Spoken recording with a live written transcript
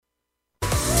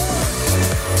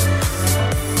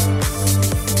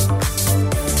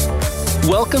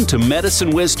Welcome to Medicine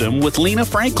Wisdom with Lena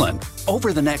Franklin.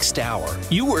 Over the next hour,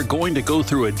 you are going to go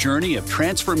through a journey of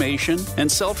transformation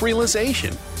and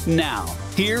self-realization. Now,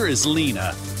 here is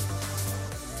Lena.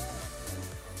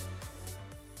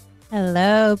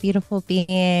 Hello, beautiful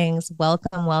beings.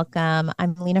 Welcome, welcome.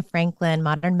 I'm Lena Franklin,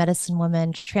 modern medicine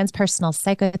woman, transpersonal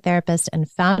psychotherapist, and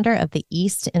founder of the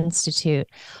East Institute.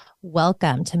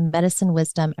 Welcome to Medicine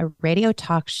Wisdom, a radio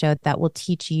talk show that will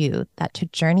teach you that to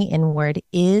journey inward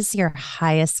is your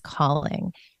highest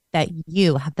calling, that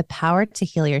you have the power to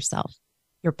heal yourself.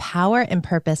 Your power and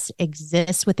purpose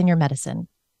exists within your medicine.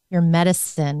 Your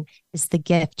medicine is the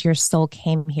gift your soul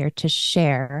came here to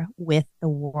share with the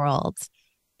world.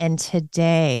 And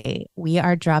today we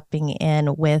are dropping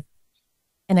in with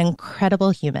an incredible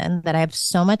human that I have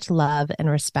so much love and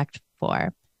respect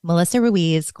for. Melissa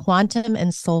Ruiz, quantum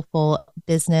and soulful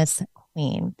business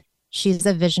queen. She's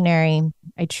a visionary.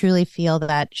 I truly feel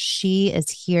that she is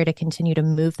here to continue to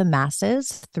move the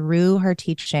masses through her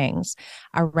teachings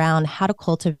around how to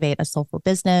cultivate a soulful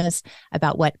business,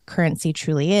 about what currency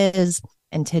truly is.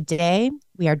 And today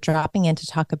we are dropping in to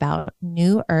talk about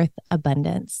New Earth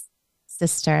abundance.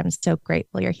 Sister, I'm so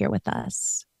grateful you're here with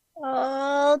us.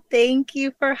 Oh, thank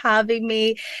you for having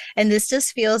me. And this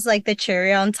just feels like the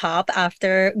cherry on top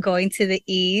after going to the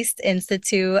East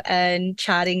Institute and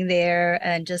chatting there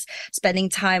and just spending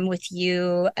time with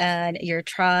you and your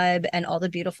tribe and all the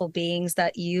beautiful beings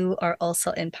that you are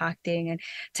also impacting. And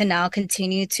to now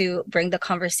continue to bring the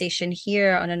conversation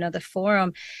here on another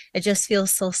forum, it just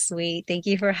feels so sweet. Thank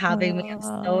you for having me. I'm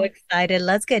so excited.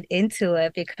 Let's get into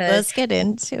it because let's get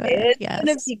into it. It's going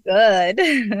to be good.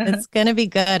 It's going to be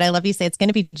good. I love you say it's going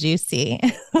to be juicy.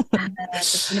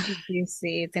 It's going to be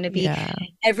juicy. It's going to be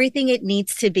everything it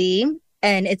needs to be.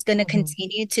 And it's going to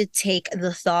continue to take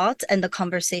the thoughts and the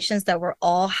conversations that we're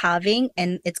all having,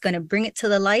 and it's going to bring it to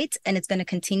the light, and it's going to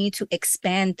continue to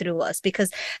expand through us,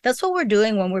 because that's what we're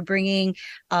doing when we're bringing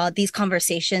these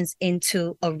conversations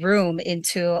into a room,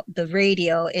 into the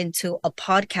radio, into a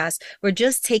podcast. We're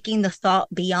just taking the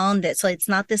thought beyond it. So it's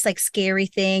not this like scary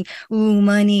thing. Ooh,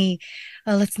 money.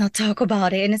 Let's not talk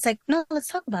about it. And it's like, no, let's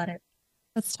talk about it.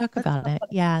 Let's talk about it.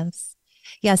 Yes.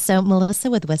 Yeah, so Melissa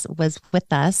was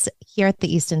with us here at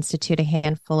the East Institute a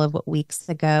handful of weeks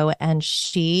ago, and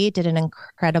she did an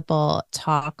incredible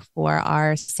talk for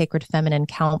our Sacred Feminine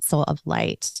Council of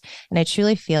Light. And I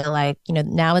truly feel like,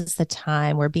 now is the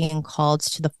time we're being called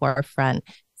to the forefront,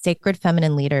 sacred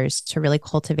feminine leaders, to really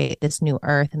cultivate this new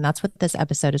earth. And that's what this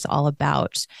episode is all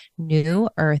about, new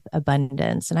earth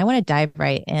abundance. And I want to dive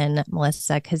right in,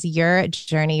 Melissa, because your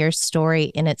journey, your story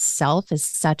in itself is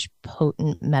such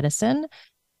potent medicine.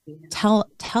 Tell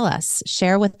us,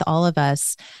 share with all of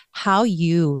us how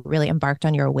you really embarked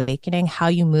on your awakening, how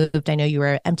you moved. I know you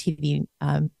were an MTV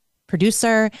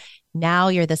producer. Now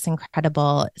you're this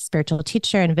incredible spiritual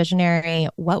teacher and visionary.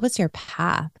 What was your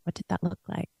path? What did that look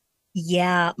like?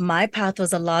 Yeah, my path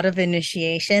was a lot of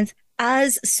initiations,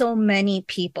 as so many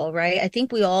people, right? I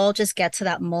think we all just get to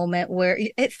that moment where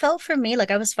it felt for me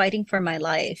like I was fighting for my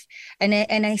life. And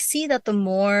I see that the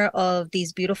more of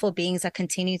these beautiful beings that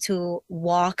continue to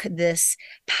walk this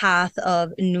path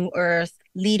of new earth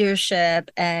leadership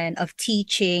and of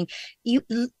teaching, you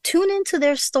tune into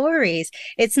their stories.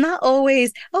 It's not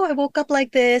always, oh, I woke up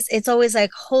like this. It's always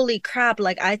like, holy crap,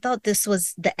 like I thought this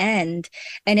was the end.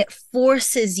 And it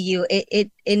forces you, it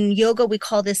in yoga we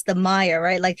call this the maya,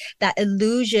 right? Like that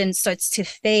illusion starts to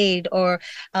fade. Or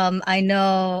I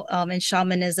know in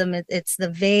shamanism it's the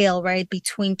veil, right,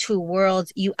 between two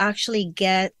worlds. You actually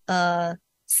get a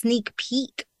sneak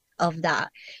peek of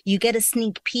that. You get a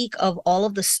sneak peek of all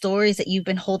of the stories that you've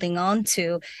been holding on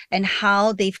to and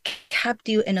how they've kept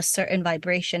you in a certain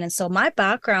vibration. And so my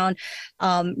background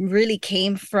really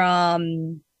came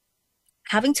from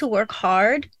having to work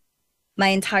hard my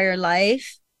entire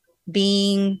life,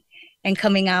 being and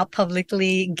coming out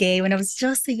publicly gay when I was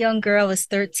just a young girl. I was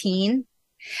 13.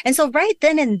 And so right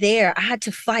then and there, I had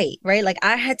to fight, right? Like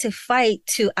I had to fight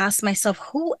to ask myself,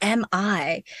 who am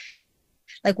I?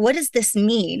 Like, what does this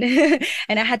mean?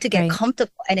 And I had to get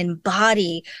comfortable and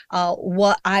embody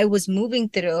what I was moving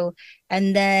through.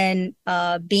 And then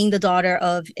being the daughter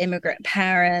of immigrant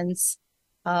parents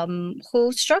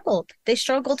who struggled. They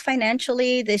struggled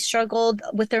financially. They struggled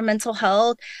with their mental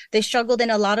health. They struggled in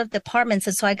a lot of departments.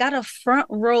 And so I got a front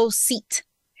row seat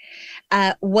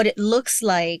at what it looks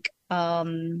like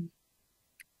when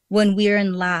we're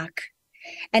in lack.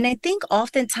 And I think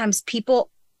oftentimes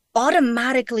people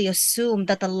automatically assume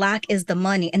that the lack is the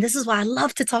money. And this is why I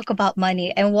love to talk about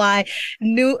money, and why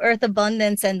New Earth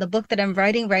Abundance and the book that I'm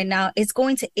writing right now is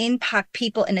going to impact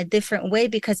people in a different way,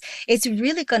 because it's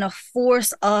really going to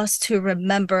force us to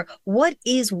remember what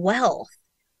is wealth.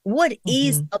 What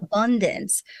is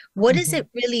abundance? What does it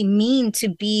really mean to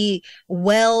be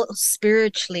well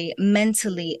spiritually,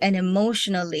 mentally, and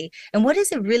emotionally? And what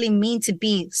does it really mean to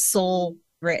be soul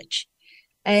rich?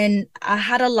 And I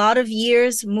had a lot of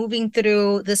years moving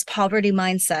through this poverty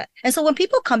mindset. And so when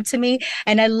people come to me,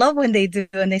 and I love when they do,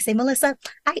 and they say, Melissa,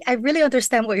 I really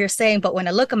understand what you're saying, but when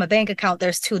I look at my bank account,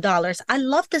 there's $2. I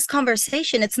love this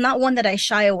conversation. It's not one that I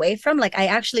shy away from. Like, I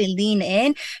actually lean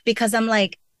in, because I'm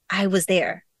like, I was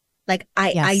there. Like,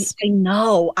 I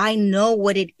know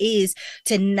what it is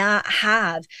to not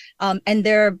have. And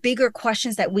there are bigger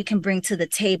questions that we can bring to the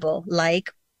table. Like,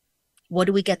 what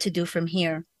do we get to do from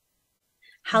here?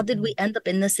 How did we end up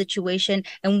in this situation?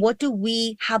 And what do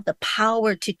we have the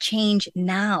power to change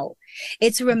now?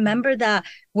 It's remember that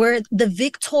we're the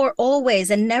victor always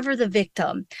and never the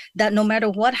victim, that no matter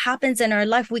what happens in our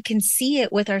life, we can see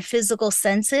it with our physical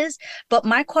senses. But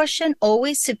my question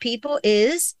always to people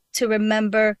is to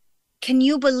remember, can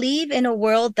you believe in a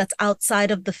world that's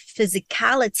outside of the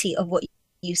physicality of what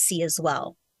you see as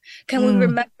well? Can we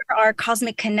remember our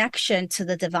cosmic connection to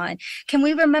the divine? Can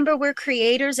we remember we're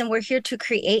creators and we're here to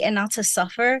create and not to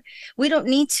suffer? We don't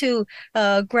need to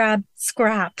grab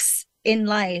scraps in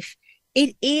life.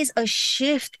 It is a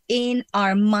shift in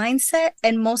our mindset,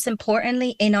 and most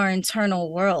importantly, in our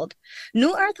internal world.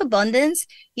 New Earth Abundance,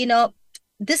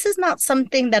 this is not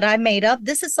something that I made up.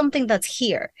 This is something that's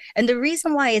here. And the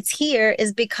reason why it's here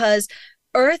is because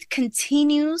Earth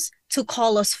continues to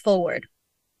call us forward.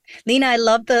 Lena, I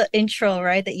love the intro,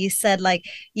 right? That you said, like,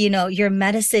 your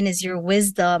medicine is your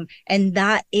wisdom. And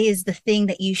that is the thing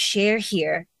that you share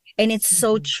here. And it's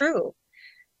so true.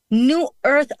 New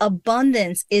Earth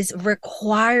Abundance is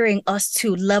requiring us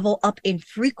to level up in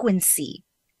frequency.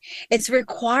 It's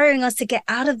requiring us to get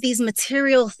out of these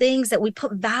material things that we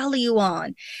put value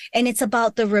on. And it's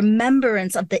about the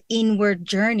remembrance of the inward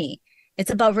journey. It's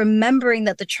about remembering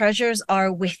that the treasures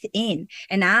are within.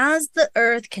 And as the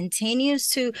earth continues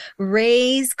to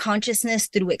raise consciousness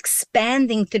through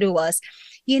expanding through us,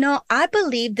 I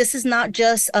believe this is not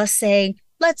just us saying,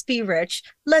 let's be rich,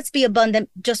 let's be abundant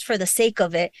just for the sake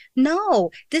of it. No,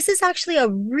 this is actually a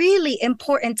really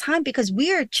important time, because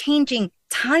we are changing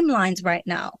timelines right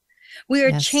now. We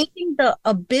are changing the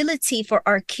ability for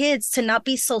our kids to not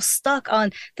be so stuck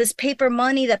on this paper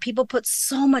money that people put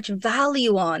so much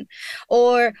value on,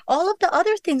 or all of the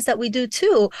other things that we do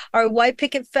too, our white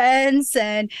picket fence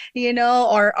and,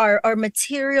 our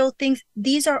material things.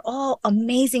 These are all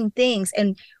amazing things,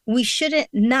 and we shouldn't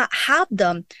not have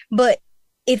them. But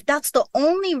if that's the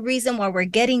only reason why we're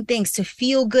getting things to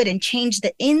feel good and change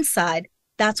the inside,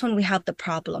 that's when we have the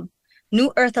problem.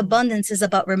 New Earth Abundance is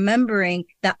about remembering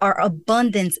that our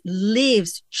abundance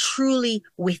lives truly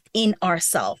within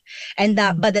ourselves, and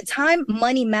that by the time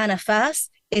money manifests,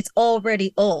 it's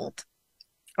already old.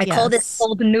 I call this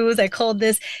old news.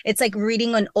 It's like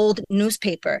reading an old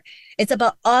newspaper. It's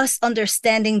about us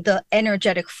understanding the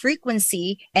energetic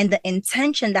frequency and the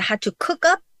intention that had to cook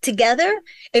up together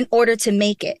in order to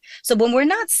make it. So when we're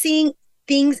not seeing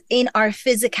things in our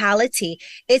physicality,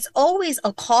 it's always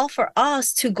a call for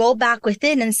us to go back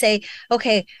within and say,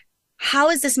 okay, how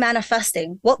is this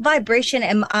manifesting? What vibration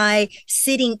am I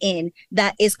sitting in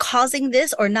that is causing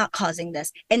this or not causing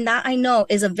this? And that, I know,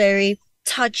 is a very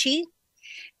touchy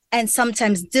and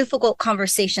sometimes difficult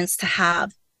conversations to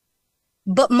have.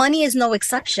 But money is no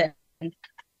exception.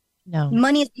 No.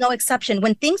 Money is no exception.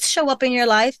 When things show up in your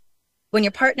life, when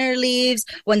your partner leaves,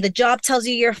 when the job tells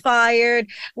you you're fired,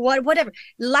 whatever,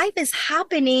 life is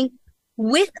happening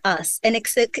with us, and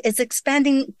it's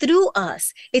expanding through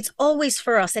us. It's always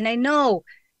for us. And I know,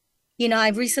 I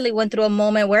recently went through a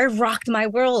moment where it rocked my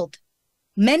world.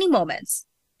 Many moments.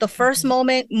 The first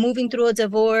moment, moving through a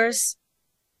divorce,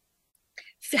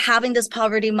 having this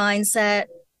poverty mindset,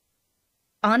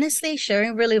 honestly,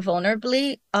 sharing really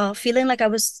vulnerably, feeling like I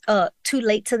was too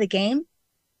late to the game.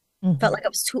 Felt like I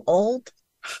was too old.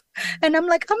 And I'm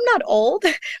like, I'm not old.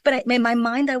 But in my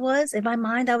mind, I was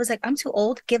like, I'm too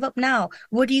old. Give up now.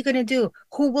 What are you going to do?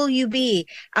 Who will you be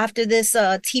after this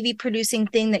TV producing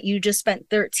thing that you just spent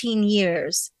 13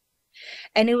 years?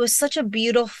 And it was such a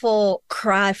beautiful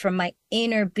cry from my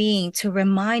inner being to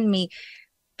remind me,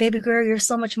 baby girl, you're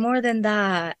so much more than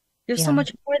that. You're so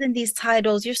much more than these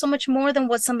titles. You're so much more than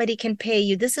what somebody can pay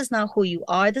you. This is not who you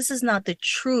are. This is not the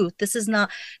truth. This is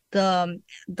not the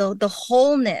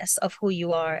wholeness of who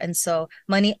you are. And so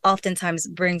money oftentimes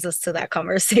brings us to that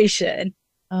conversation.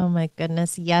 Oh my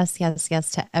goodness. Yes, yes,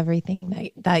 yes to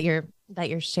everything that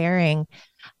you're sharing.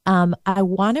 I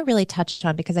want to really touch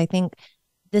on because I think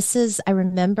I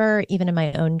remember even in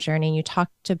my own journey, you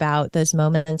talked about those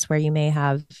moments where you may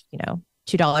have,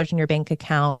 $2 in your bank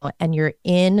account and you're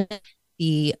in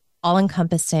the all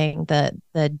encompassing,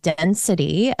 the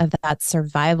density of that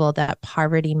survival, that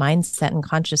poverty mindset and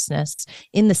consciousness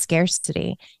in the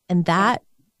scarcity. And Yeah. that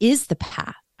is the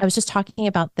path. I was just talking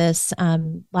about this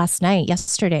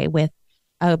yesterday with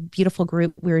a beautiful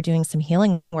group we were doing some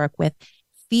healing work with.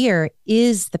 Fear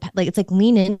is it's like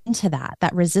lean into that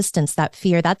resistance, that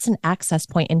fear. That's an access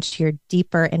point into your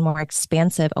deeper and more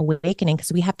expansive awakening,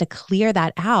 because we have to clear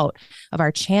that out of our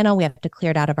channel. We have to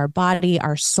clear it out of our body,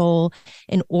 our soul,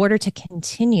 in order to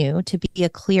continue to be a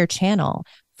clear channel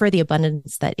for the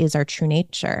abundance that is our true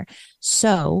nature.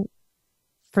 So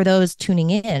for those tuning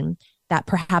in that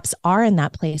perhaps are in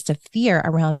that place of fear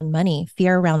around money,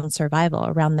 fear around survival,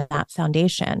 around that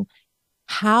foundation,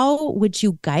 how would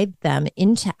you guide them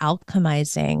into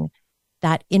alchemizing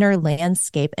that inner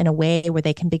landscape in a way where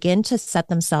they can begin to set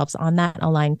themselves on that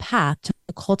aligned path to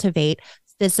cultivate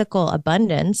physical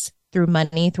abundance through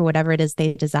money, through whatever it is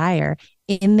they desire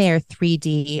in their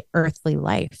 3D earthly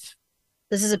life?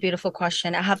 This is a beautiful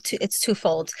question. It's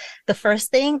twofold. The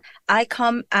first thing, I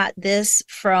come at this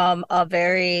from a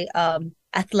very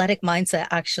athletic mindset,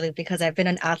 actually, because I've been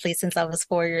an athlete since I was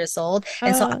 4 years old.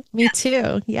 And so Me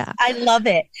too. Yeah. I love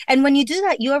it. And when you do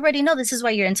that, you already know this is why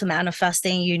you're into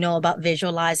manifesting, you know about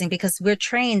visualizing, because we're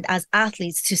trained as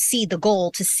athletes to see the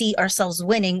goal, to see ourselves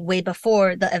winning way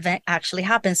before the event actually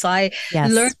happens. So I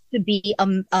learned Yes. to be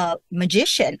a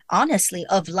magician, honestly,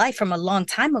 of life from a long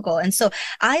time ago. And so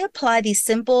I apply these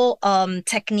simple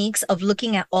techniques of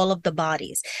looking at all of the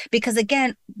bodies. Because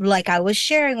again, like I was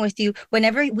sharing with you,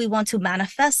 whenever we want to manifest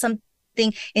something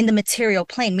in the material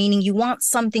plane, meaning you want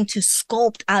something to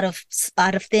sculpt out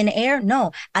of thin air,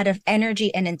 no, out of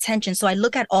energy and intention. So I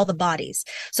look at all the bodies.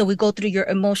 So we go through your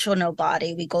emotional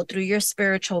body, we go through your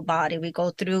spiritual body, we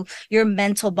go through your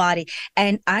mental body,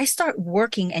 and I start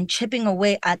working and chipping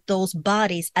away at those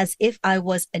bodies as if I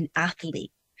was an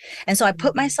athlete. And so I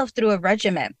put myself through a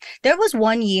regimen. There was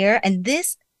one year, and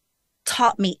this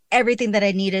taught me everything that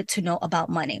I needed to know about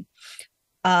money.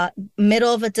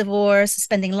 Middle of a divorce,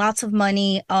 spending lots of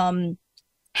money,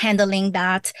 handling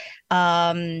that,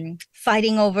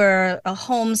 fighting over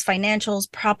homes,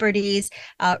 financials, properties,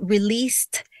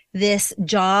 released this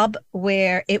job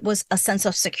where it was a sense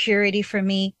of security for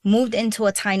me, moved into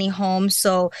a tiny home.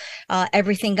 So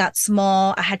everything got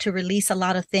small. I had to release a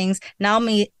lot of things. Now I'm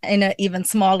in an even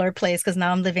smaller place because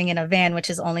now I'm living in a van,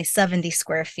 which is only 70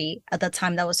 square feet. At the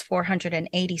time, that was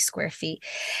 480 square feet.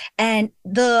 And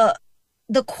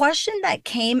the question that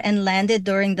came and landed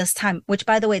during this time, which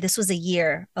by the way, this was a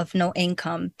year of no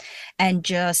income and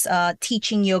just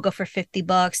teaching yoga for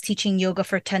 $50, teaching yoga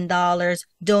for $10,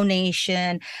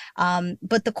 donation.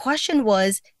 But the question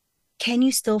was, can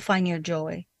you still find your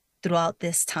joy throughout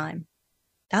this time?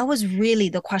 That was really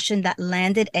the question that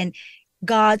landed, and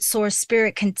God, source,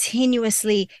 spirit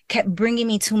continuously kept bringing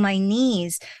me to my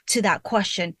knees to that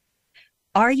question.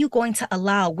 Are you going to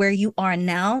allow where you are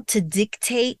now to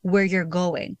dictate where you're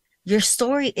going? Your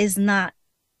story is not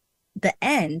the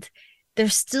end.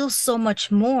 There's still so much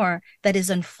more that is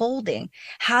unfolding.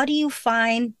 How do you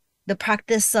find the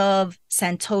practice of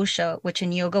santosha, which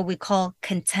in yoga we call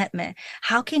contentment?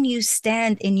 How can you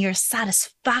stand in your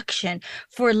satisfaction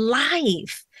for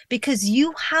life? Because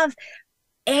you have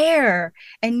air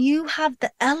and you have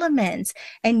the elements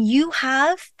and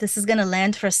this is going to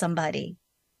land for somebody.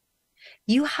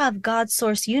 You have God's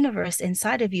source universe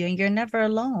inside of you, and you're never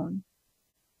alone.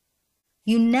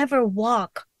 You never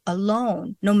walk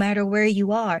alone, no matter where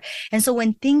you are. And so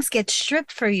when things get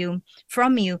stripped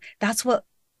from you, that's what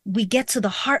we get to the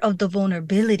heart of the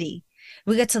vulnerability.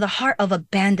 We get to the heart of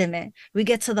abandonment. We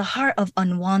get to the heart of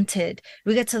unwanted.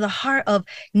 We get to the heart of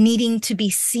needing to be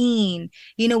seen.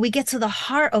 We get to the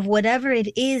heart of whatever it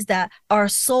is that our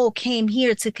soul came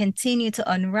here to continue to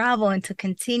unravel and to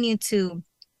continue to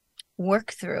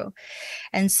work through.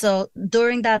 And so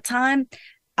during that time,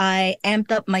 I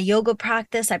amped up my yoga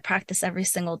practice. I practice every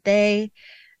single day.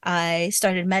 I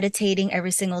started meditating every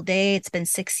single day. It's been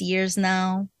 6 years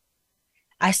now.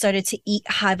 I started to eat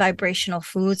high vibrational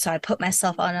food. So I put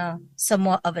myself on a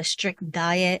somewhat of a strict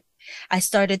diet. I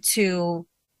started to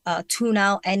tune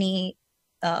out any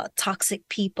toxic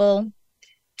people,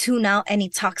 tune out any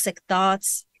toxic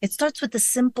thoughts. It starts with the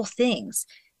simple things.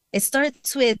 It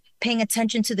starts with paying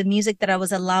attention to the music that I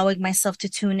was allowing myself to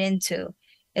tune into.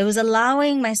 It was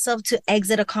allowing myself to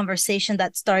exit a conversation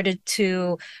that started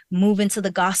to move into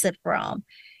the gossip realm.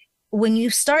 when you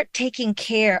start taking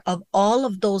care of all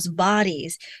of those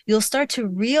bodies, you'll start to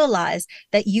realize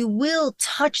that you will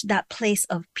touch that place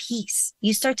of peace.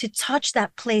 You start to touch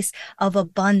that place of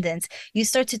abundance. You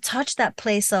start to touch that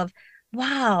place of,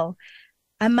 wow,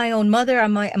 I'm my own mother.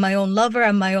 I'm my own lover.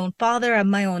 I'm my own father. I'm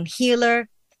my own healer.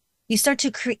 You start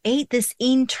to create this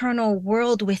internal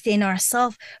world within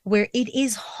ourselves where it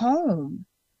is home.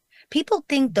 People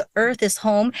think the earth is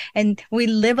home and we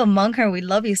live among her. We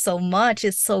love you so much.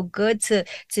 It's so good to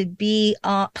be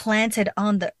planted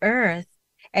on the earth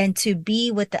and to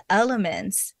be with the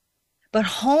elements. But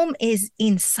home is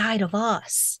inside of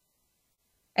us.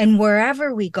 And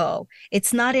wherever we go,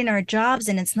 it's not in our jobs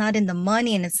and it's not in the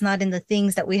money and it's not in the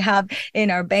things that we have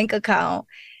in our bank account.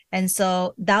 And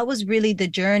so that was really the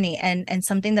journey and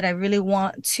something that I really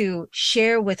want to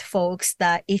share with folks,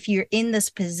 that if you're in this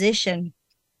position,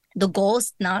 the goal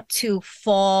is not to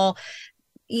fall,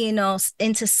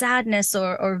 into sadness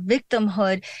or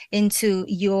victimhood into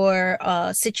your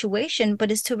situation, but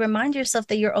is to remind yourself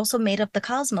that you're also made of the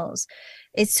cosmos.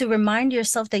 It's to remind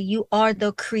yourself that you are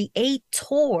the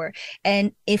creator.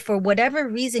 And if for whatever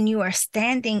reason you are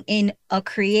standing in a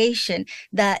creation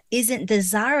that isn't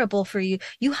desirable for you,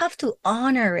 you have to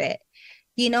honor it.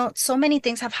 So many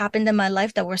things have happened in my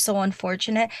life that were so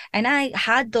unfortunate. And I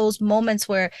had those moments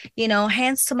where,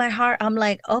 hands to my heart, I'm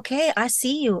like, okay, I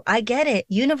see you. I get it.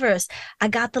 Universe, I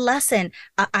got the lesson.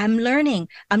 I'm learning.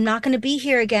 I'm not going to be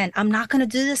here again. I'm not going to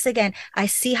do this again. I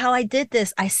see how I did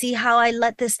this. I see how I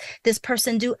let this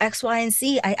person do X, Y, and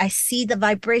Z. I see the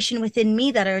vibration within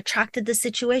me that are attracted to the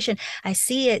situation. I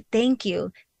see it. Thank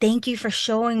you. Thank you for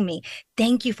showing me.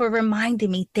 Thank you for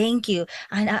reminding me. Thank you.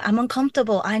 I'm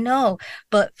uncomfortable. I know,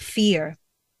 but fear.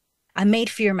 I made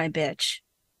fear my bitch.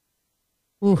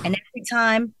 Oof. And every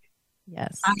time I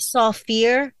saw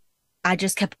fear, I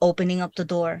just kept opening up the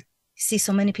door. See,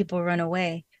 so many people run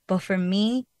away. But for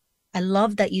me, I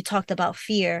love that you talked about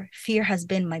fear. Fear has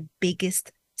been my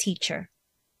biggest teacher.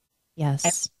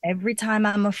 Yes. Every time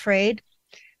I'm afraid,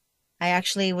 I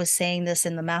actually was saying this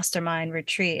in the mastermind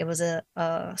retreat. It was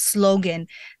a slogan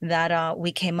that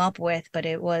we came up with, but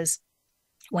it was,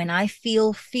 when I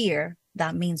feel fear,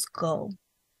 that means go.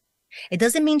 It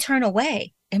doesn't mean turn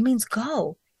away. It means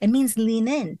go. It means lean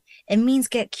in. It means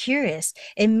get curious.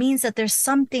 It means that there's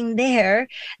something there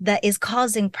that is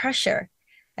causing pressure.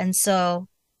 And so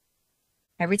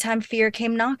every time fear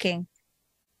came knocking,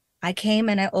 I came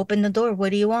and I opened the door.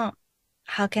 What do you want?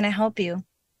 How can I help you?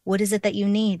 What is it that you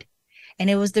need? And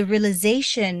it was the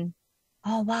realization,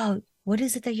 oh, wow, what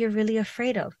is it that you're really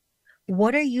afraid of?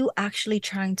 What are you actually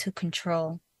trying to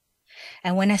control?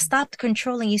 And when I stopped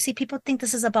controlling, you see, people think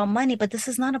this is about money, but this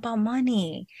is not about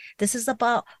money. This is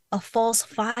about a false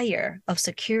fire of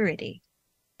security.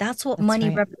 That's what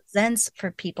money represents for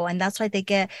people. And that's why they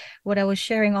get what I was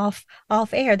sharing off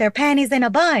air, their panties in a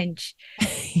bunch.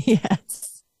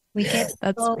 Yes. We get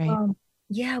that's so,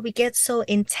 right. we get so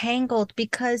entangled,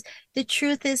 because the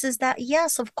truth is that,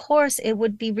 yes, of course, it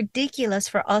would be ridiculous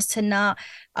for us to not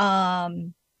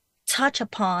touch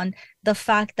upon the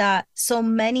fact that so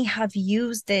many have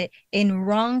used it in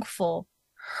wrongful,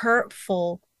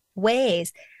 hurtful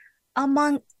ways.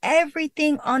 Among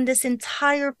everything on this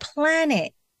entire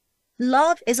planet,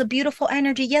 love is a beautiful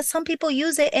energy. Yes, some people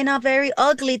use it in a very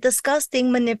ugly,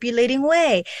 disgusting, manipulating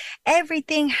way.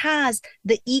 Everything has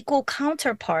the equal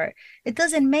counterpart. It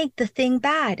doesn't make the thing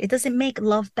bad. It doesn't make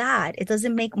love bad. It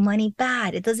doesn't make money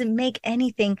bad. It doesn't make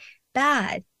anything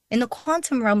bad. In the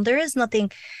quantum realm, there is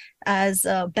nothing as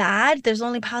bad. There's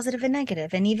only positive and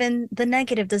negative. And even the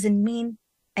negative doesn't mean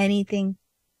anything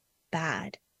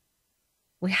bad.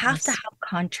 We have to have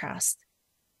contrast.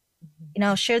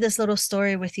 I'll share this little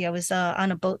story with you. I was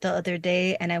on a boat the other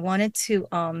day, and I wanted to,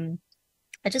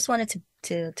 I just wanted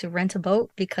to rent a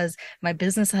boat, because my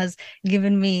business has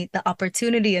given me the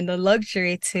opportunity and the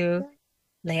luxury to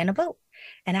lay on a boat.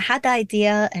 And I had the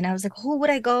idea, and I was like, who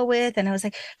would I go with? And I was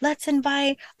like, let's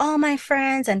invite all my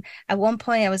friends. And at one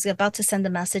point I was about to send the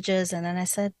messages, and then I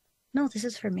said, no, this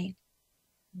is for me.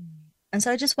 And so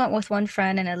I just went with one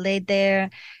friend, and I laid there,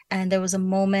 and there was a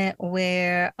moment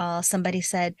where somebody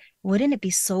said, wouldn't it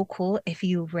be so cool if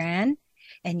you ran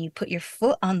and you put your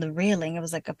foot on the railing? It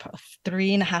was like a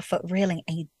 3.5 foot railing,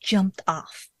 and you jumped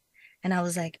off. And I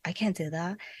was like, I can't do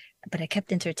that. But I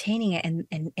kept entertaining it,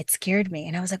 and it scared me.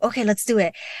 And I was like, okay, let's do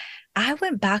it. I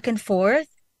went back and forth.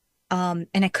 And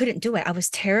I couldn't do it. I was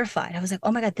terrified. I was like,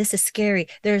 oh my God, this is scary.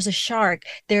 There's a shark.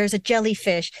 There's a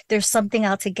jellyfish. There's something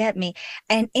out to get me.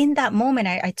 And in that moment,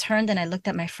 I turned and I looked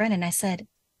at my friend and I said,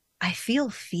 I feel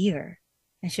fear.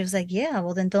 And she was like, yeah,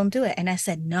 well, then don't do it. And I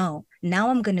said, no, now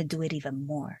I'm going to do it even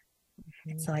more.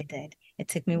 So I did. It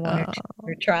took me one or two Oh,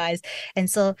 more tries. And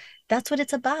so that's what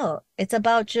it's about. It's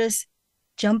about just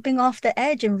jumping off the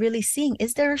edge and really seeing,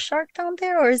 is there a shark down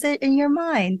there, or is it in your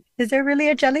mind? Is there really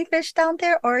a jellyfish down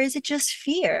there, or is it just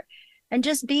fear? And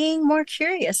just being more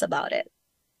curious about it.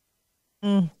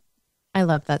 mm, I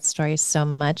love that story so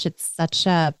much. It's such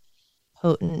a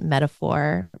potent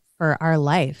metaphor for our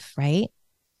life, right?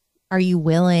 Are you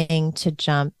willing to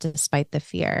jump despite the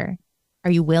fear?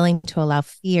 Are you willing to allow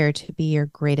fear to be your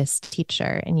greatest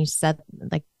teacher? And you said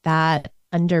like that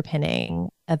underpinning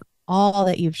of all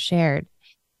that you've shared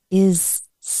is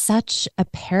such a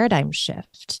paradigm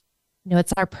shift. You know,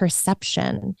 it's our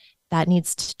perception that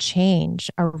needs to change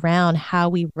around how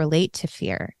we relate to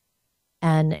fear.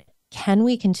 And can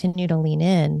we continue to lean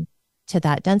in to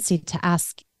that density to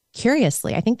ask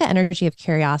curiously? I think the energy of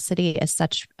curiosity is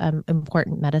such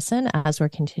important medicine as we're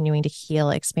continuing to heal,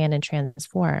 expand, and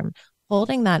transform.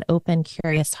 Holding that open,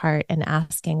 curious heart and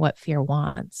asking what fear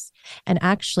wants. And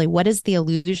actually, what is the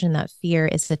illusion that fear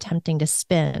is attempting to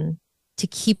spin to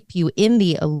keep you in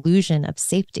the illusion of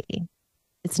safety?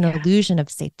 It's an illusion of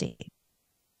safety,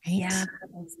 right? Yeah.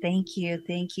 Thank you.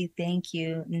 Thank you. Thank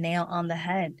you. Nail on the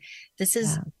head. This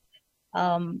is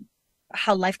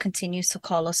how life continues to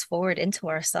call us forward into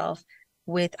ourselves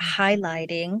with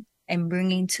highlighting and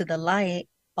bringing to the light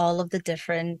all of the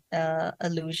different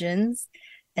illusions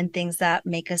and things that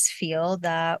make us feel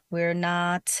that we're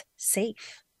not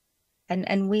safe.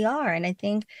 And we are. And I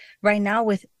think right now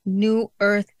with new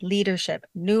earth leadership,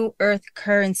 new earth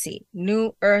currency,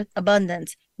 new earth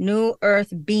abundance, new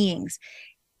earth beings,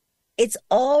 it's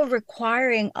all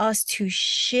requiring us to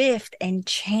shift and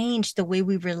change the way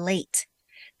we relate,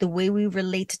 the way we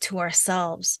relate to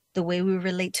ourselves, the way we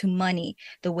relate to money,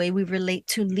 the way we relate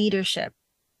to leadership.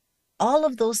 All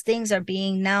of those things are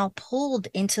being now pulled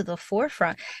into the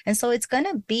forefront. And so it's going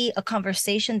to be a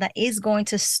conversation that is going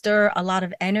to stir a lot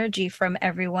of energy from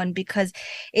everyone, because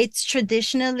it's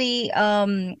traditionally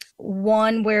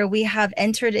one where we have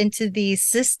entered into these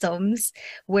systems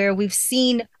where we've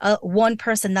seen one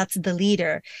person that's the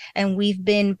leader, and we've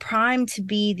been primed to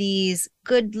be these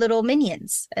good little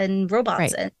minions and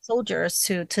robots and soldiers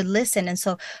to listen. And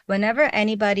so whenever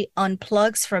anybody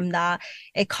unplugs from that,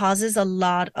 it causes a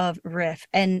lot of rift,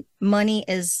 and money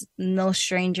is no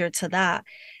stranger to that.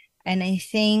 And I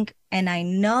think, and I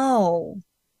know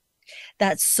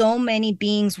that so many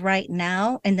beings right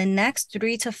now, in the next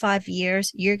 3 to 5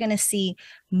 years, you're going to see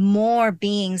more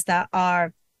beings that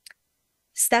are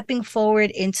stepping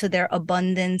forward into their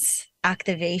abundance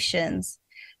activations.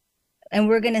 And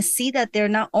we're going to see that they're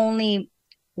not only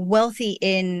wealthy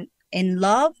in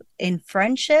love, in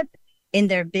friendship, in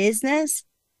their business,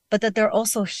 but that they're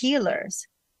also healers.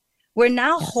 We're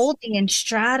now holding and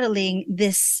straddling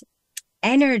this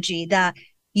energy that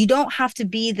you don't have to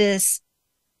be this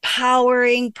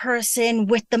powering person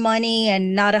with the money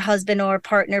and not a husband or a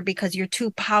partner because you're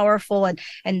too powerful,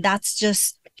 and that's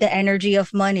just the energy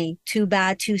of money. Too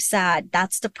bad, too sad.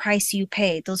 That's the price you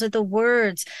pay. Those are the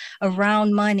words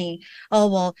around money.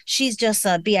 Oh, well, she's just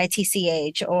a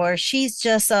bitch, or she's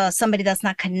just somebody that's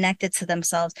not connected to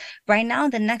themselves. Right now,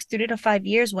 in the next 3 to 5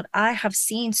 years, what I have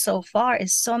seen so far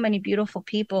is so many beautiful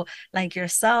people like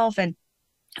yourself and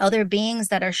other beings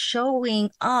that are showing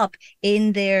up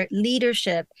in their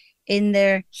leadership, in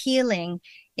their healing,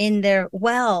 in their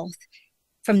wealth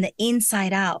from the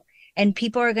inside out. And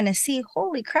people are going to see,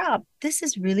 holy crap, this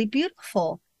is really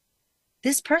beautiful.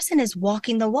 This person is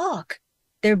walking the walk.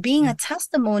 They're being a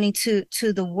testimony to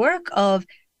the work of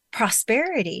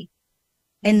prosperity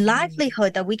and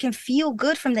livelihood, that we can feel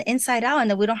good from the inside out, and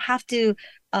that we don't have to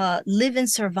live in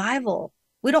survival.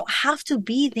 We don't have to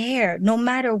be there. No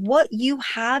matter what you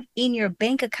have in your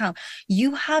bank account,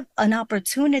 you have an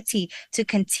opportunity to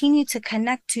continue to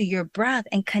connect to your breath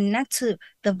and connect to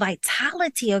the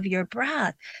vitality of your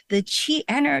breath, the chi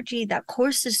energy that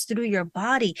courses through your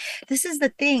body. This is the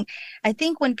thing. I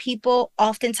think when people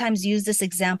oftentimes use this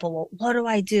example, well, what do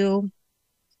I do?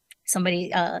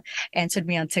 Somebody answered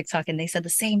me on TikTok and they said the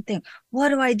same thing. What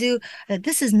do I do?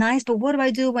 This is nice, but what do I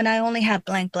do when I only have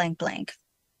blank, blank, blank?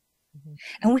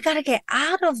 And we got to get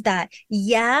out of that.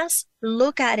 Yes,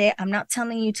 look at it. I'm not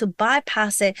telling you to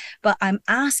bypass it, but I'm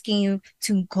asking you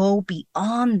to go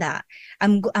beyond that.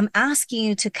 I'm asking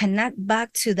you to connect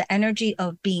back to the energy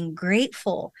of being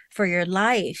grateful for your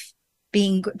life,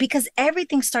 because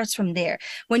everything starts from there.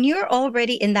 When you're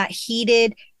already in that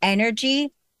heated energy,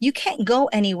 you can't go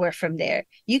anywhere from there.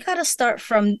 You got to start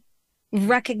from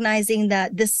recognizing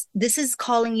that this is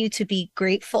calling you to be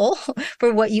grateful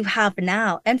for what you have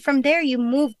now. And from there, you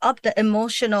move up the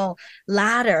emotional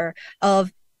ladder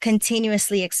of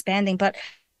continuously expanding. But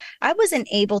I wasn't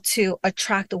able to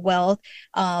attract wealth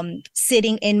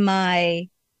sitting in my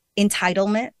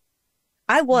entitlement.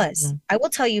 I will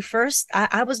tell you first,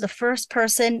 I was the first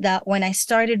person that when I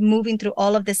started moving through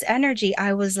all of this energy,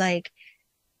 I was like,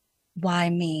 why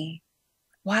me?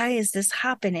 Why is this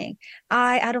happening?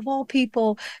 I, out of all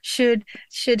people, should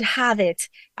have it.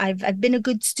 I've been a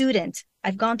good student.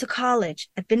 I've gone to college.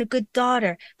 I've been a good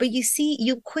daughter. But you see,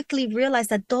 you quickly realize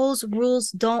that those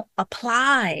rules don't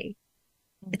apply.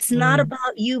 It's not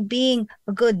about you being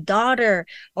a good daughter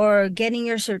or getting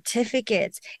your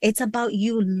certificates. It's about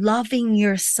you loving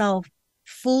yourself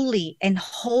fully and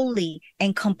wholly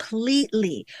and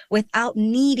completely without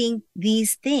needing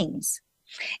these things.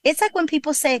 It's like when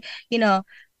people say, you know,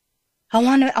 I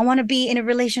want to be in a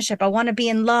relationship. I want to be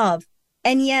in love.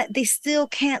 And yet they still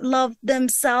can't love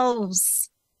themselves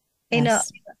in a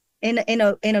Yes.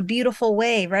 in a beautiful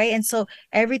way, right? And so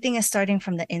everything is starting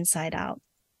from the inside out.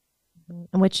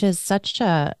 Which is such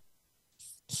a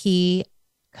key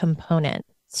component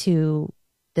to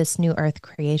this new earth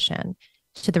creation,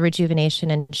 to the rejuvenation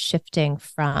and shifting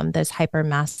from those hyper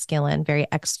masculine, very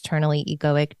externally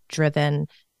egoic driven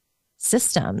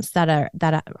systems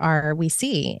that are we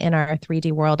see in our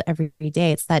 3D world every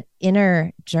day. It's that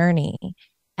inner journey.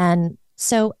 And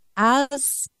so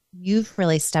as you've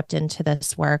really stepped into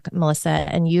this work, Melissa,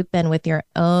 and you've been with your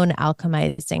own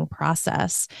alchemizing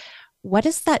process, what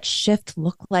does that shift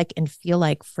look like and feel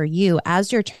like for you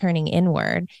as you're turning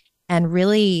inward and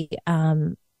really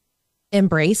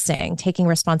embracing, taking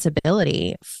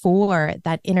responsibility for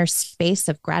that inner space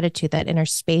of gratitude, that inner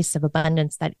space of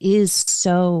abundance that is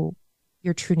so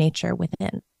your true nature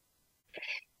within?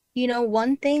 You know,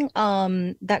 one thing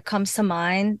that comes to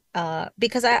mind,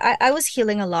 because I was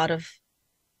healing a lot of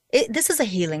it, this is a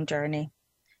healing journey.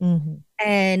 Mm-hmm.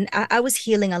 And I was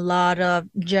healing a lot of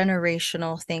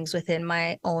generational things within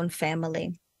my own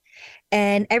family.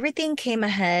 And everything came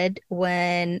ahead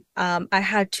when I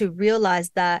had to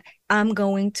realize that I'm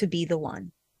going to be the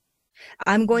one.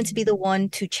 I'm going to be the one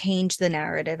to change the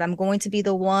narrative. I'm going to be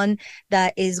the one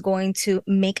that is going to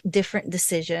make different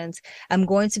decisions. I'm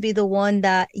going to be the one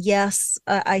that, yes,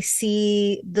 I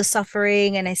see the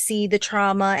suffering and I see the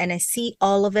trauma and I see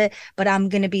all of it, but I'm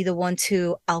going to be the one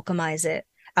to alchemize it.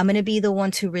 I'm going to be the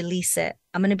one to release it.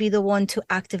 I'm going to be the one to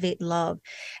activate love.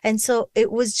 And so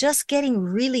it was just getting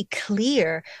really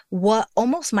clear what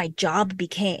almost my job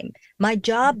became. My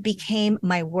job became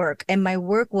my work, and my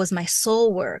work was my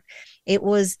soul work. It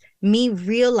was me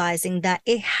realizing that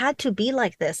it had to be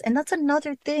like this. And that's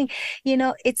another thing, you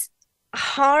know, it's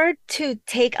hard to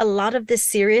take a lot of this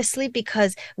seriously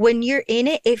because when you're in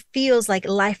it, it feels like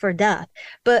life or death.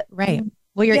 But Right.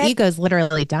 Well, your ego is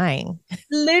literally dying.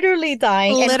 literally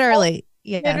dying and Literally. literally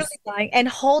Yes. dying and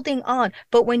holding on.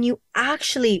 But when you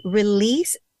actually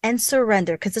release and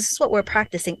surrender, because this is what we're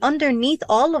practicing, underneath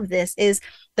all of this is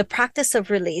the practice of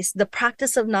release, the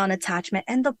practice of non-attachment,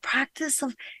 and the practice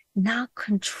of not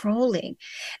controlling.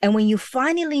 And when you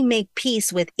finally make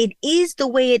peace with it is the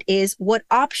way it is, what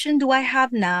option do I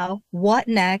have now? What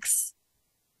next?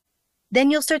 Then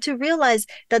you'll start to realize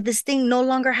that this thing no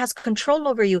longer has control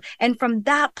over you. And from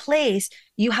that place,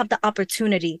 you have the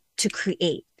opportunity to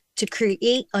create to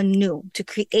create a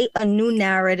new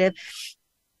narrative,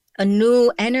 a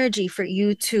new energy for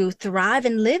you to thrive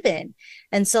and live in.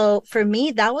 And so for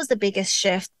me, that was the biggest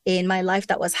shift in my life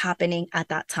that was happening at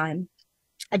that time.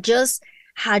 I just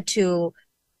had to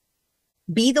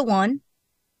be the one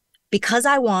because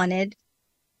I wanted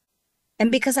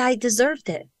and because I deserved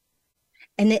it.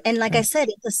 And like I said,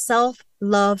 it's a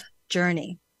self-love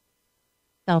journey.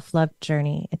 Self-love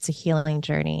journey. It's a healing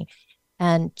journey.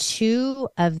 And two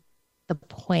of the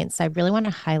points I really want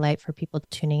to highlight for people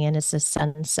tuning in is a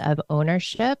sense of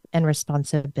ownership and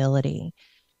responsibility.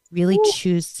 Really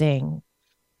choosing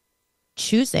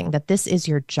that this is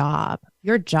your job.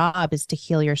 Your job is to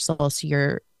heal your soul. So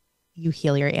you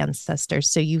heal your ancestors.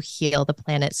 So you heal the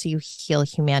planet. So you heal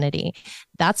humanity.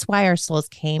 That's why our souls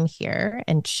came here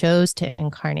and chose to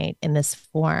incarnate in this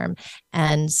form.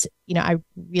 And, you know, I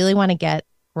really want to get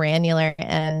granular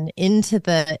and into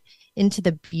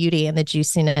the beauty and the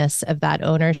juiciness of that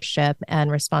ownership and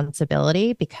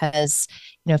responsibility, because,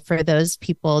 you know, for those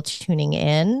people tuning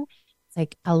in, it's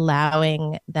like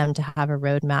allowing them to have a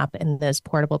roadmap and those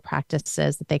portable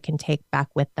practices that they can take back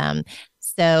with them.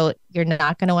 So you're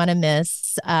not going to want to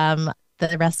miss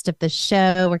the rest of the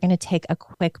show. We're going to take a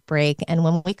quick break. And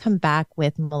when we come back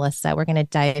with Melissa, we're going to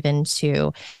dive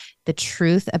into the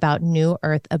truth about New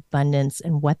Earth abundance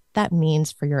and what that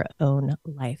means for your own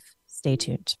life. Stay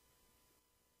tuned.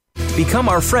 Become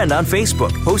our friend on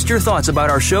Facebook. Post your thoughts about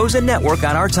our shows and network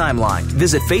on our timeline.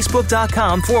 Visit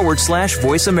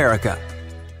facebook.com/Voice America.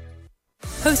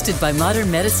 Hosted by modern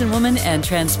medicine woman and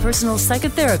transpersonal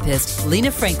psychotherapist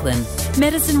Lena Franklin,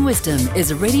 Medicine Wisdom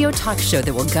is a radio talk show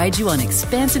that will guide you on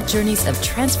expansive journeys of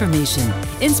transformation,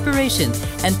 inspiration,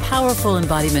 and powerful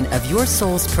embodiment of your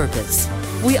soul's purpose.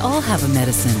 We all have a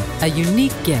medicine, a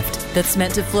unique gift that's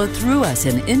meant to flow through us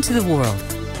and into the world.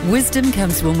 Wisdom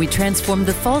comes when we transform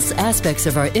the false aspects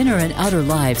of our inner and outer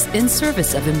lives in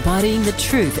service of embodying the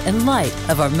truth and light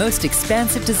of our most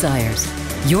expansive desires.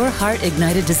 Your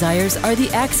heart-ignited desires are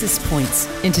the access points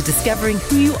into discovering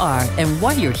who you are and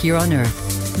why you're here on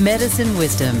Earth. Medicine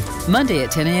Wisdom, Monday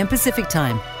at 10 a.m. Pacific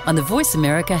Time on the Voice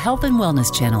America Health and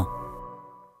Wellness Channel.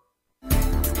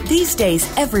 These days,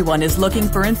 everyone is looking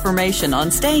for information on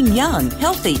staying young,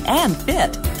 healthy, and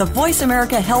fit. The Voice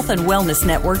America Health and Wellness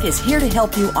Network is here to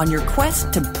help you on your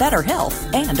quest to better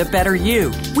health and a better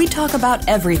you. We talk about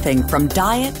everything from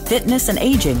diet, fitness, and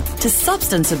aging to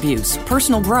substance abuse,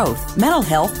 personal growth, mental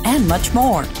health, and much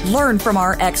more. Learn from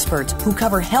our experts who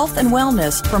cover health and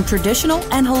wellness from traditional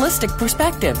and holistic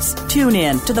perspectives. Tune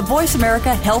in to the Voice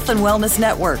America Health and Wellness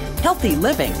Network. Healthy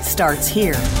living starts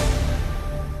here.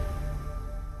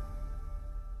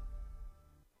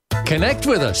 Connect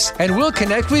with us, and we'll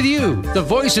connect with you. The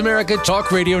Voice America Talk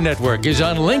Radio Network is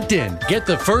on LinkedIn. Get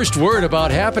the first word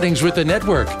about happenings with the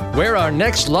network, where our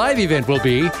next live event will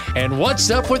be, and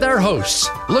what's up with our hosts.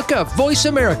 Look up Voice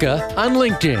America on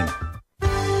LinkedIn.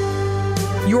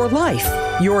 Your life,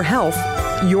 your health,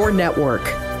 your network.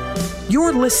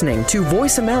 You're listening to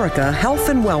Voice America Health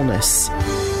and Wellness.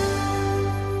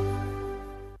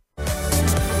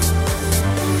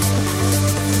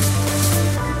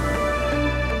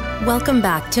 Welcome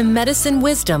back to Medicine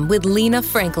Wisdom with Lena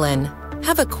Franklin.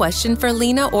 Have a question for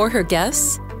Lena or her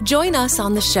guests? Join us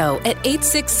on the show at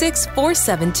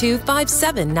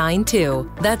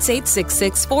 866-472-5792. That's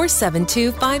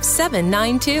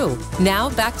 866-472-5792. Now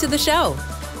back to the show.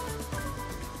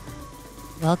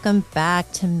 Welcome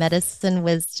back to Medicine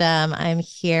Wisdom. I'm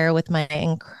here with my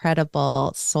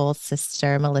incredible soul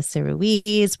sister, Melissa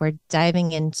Ruiz. We're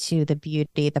diving into the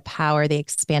beauty, the power, the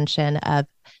expansion of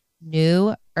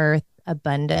new earth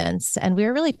abundance. And we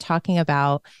were really talking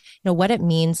about, what it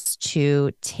means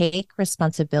to take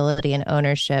responsibility and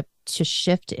ownership, to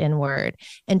shift inward,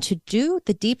 and to do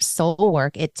the deep soul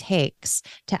work it takes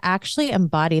to actually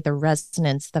embody the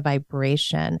resonance, the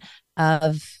vibration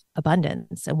of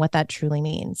abundance and what that truly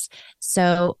means.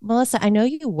 So, Melissa, I know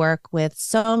you work with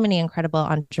so many incredible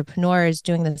entrepreneurs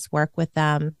doing this work with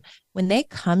them. When they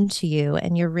come to you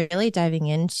and you're really diving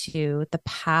into the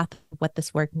path of what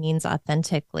this work means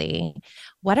authentically,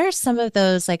 what are some of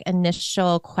those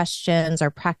initial questions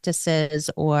or practices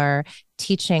or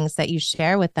teachings that you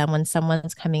share with them when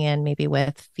someone's coming in maybe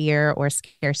with fear or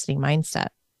scarcity mindset?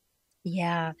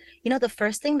 Yeah. The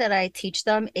first thing that I teach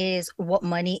them is what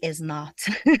money is not.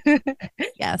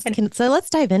 Yes. So let's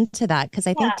dive into that, because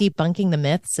I think debunking the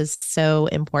myths is so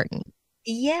important.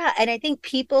 Yeah. And I think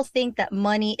people think that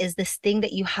money is this thing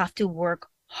that you have to work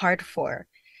hard for.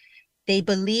 They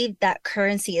believe that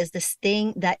currency is this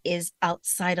thing that is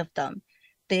outside of them.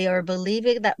 They are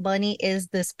believing that money is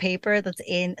this paper that's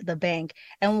in the bank.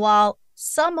 And while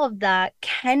some of that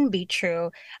can be true,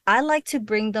 I like to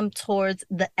bring them towards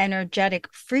the energetic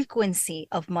frequency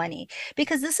of money,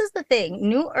 because this is the thing.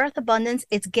 New Earth abundance,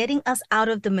 it's getting us out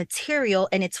of the material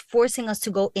and it's forcing us to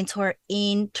go into our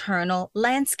internal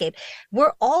landscape.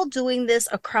 We're all doing this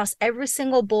across every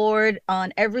single board,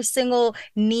 on every single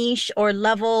niche or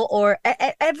level or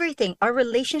everything. Our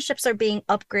relationships are being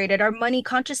upgraded. Our money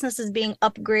consciousness is being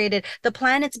upgraded. The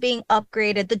planet's being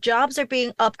upgraded. The jobs are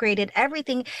being upgraded,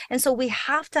 everything. And so we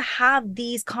have to have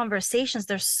these conversations.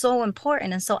 They're so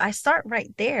important. And so I start right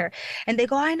there, and they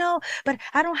go, I know, but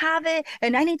I don't have it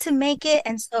and I need to make it.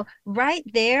 And so right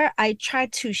there, I try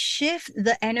to shift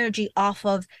the energy off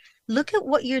of, look at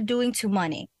what you're doing to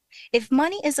money. If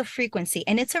money is a frequency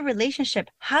and it's a relationship,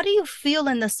 how do you feel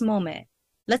in this moment?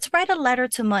 Let's write a letter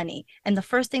to money. And the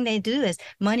first thing they do is,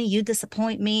 money, you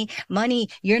disappoint me. Money,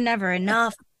 you're never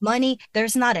enough. Money,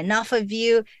 there's not enough of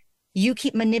you. You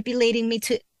keep manipulating me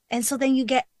to. And so then you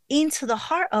get into the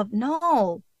heart of,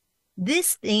 no,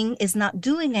 this thing is not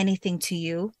doing anything to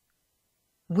you.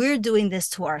 We're doing this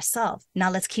to ourselves. Now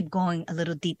let's keep going a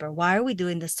little deeper. Why are we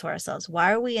doing this to ourselves?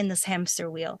 Why are we in this hamster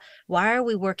wheel? Why are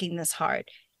we working this hard?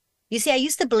 You see, I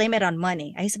used to blame it on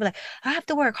money. I used to be like, I have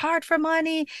to work hard for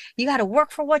money. You got to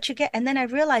work for what you get. And then I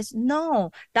realized,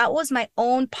 no, that was my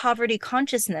own poverty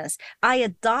consciousness. I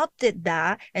adopted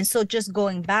that. And so just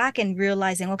going back and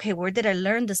realizing, okay, where did I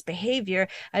learn this behavior?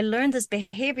 I learned this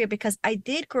behavior because I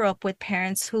did grow up with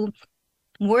parents who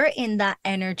were in that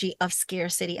energy of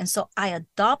scarcity. And so I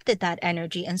adopted that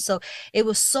energy. And so it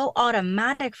was so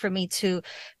automatic for me to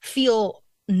feel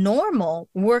normal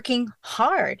working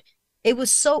hard. It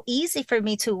was so easy for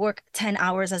me to work 10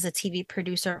 hours as a TV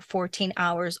producer, 14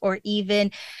 hours, or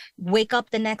even wake up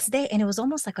the next day. And it was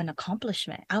almost like an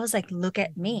accomplishment. I was like, look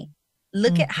at me.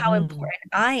 Look at how important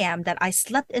I am that I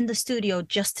slept in the studio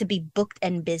just to be booked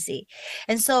and busy.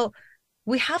 And so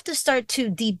we have to start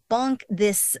to debunk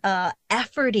this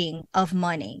efforting of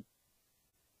money.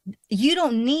 You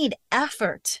don't need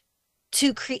effort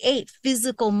to create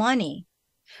physical money.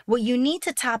 What you need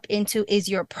to tap into is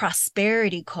your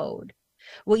prosperity code.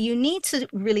 What you need to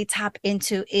really tap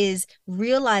into is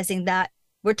realizing that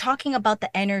we're talking about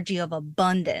the energy of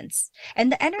abundance.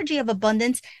 And the energy of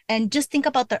abundance, and just think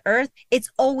about the earth, it's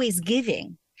always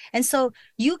giving. And so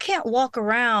you can't walk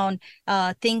around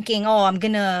thinking, oh, I'm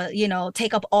going to,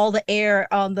 take up all the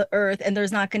air on the earth and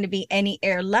there's not going to be any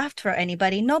air left for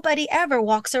anybody. Nobody ever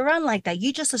walks around like that.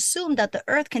 You just assume that the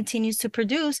earth continues to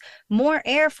produce more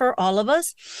air for all of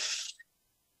us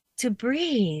to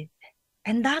breathe.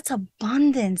 And that's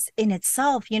abundance in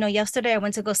itself. Yesterday I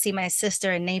went to go see my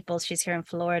sister in Naples. She's here in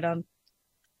Florida.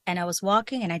 And I was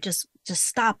walking and I just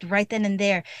stopped right then and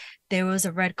there. There was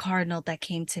a red cardinal that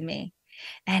came to me.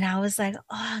 And I was like, oh,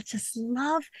 I just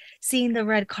love seeing the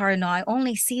red cardinal. I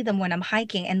only see them when I'm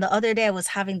hiking. And the other day I was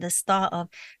having this thought of,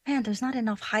 man, there's not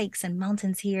enough hikes and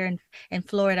mountains here in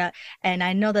Florida. And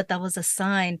I know that was a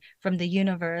sign from the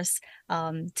universe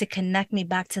to connect me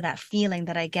back to that feeling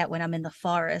that I get when I'm in the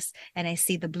forest and I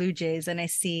see the blue jays and I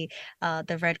see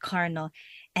the red cardinal.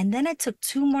 And then I took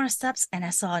 2 more steps and I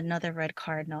saw another red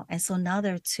cardinal. And so now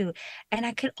there are 2. And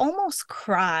I could almost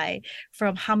cry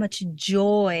from how much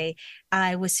joy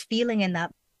I was feeling in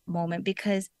that moment,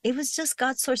 because it was just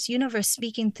God's source universe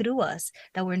speaking through us,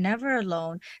 that we're never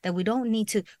alone, that we don't need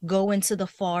to go into the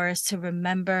forest to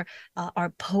remember our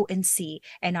potency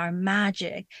and our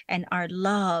magic and our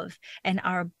love and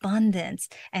our abundance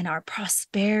and our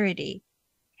prosperity.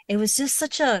 It was just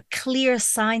such a clear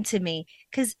sign to me,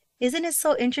 because isn't it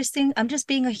so interesting? I'm just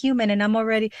being a human and I'm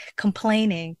already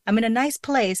complaining. I'm in a nice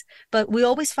place, but we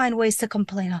always find ways to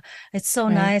complain. Oh, it's so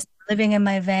nice living in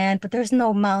my van, but there's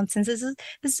no mountains.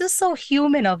 It's just so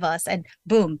human of us. And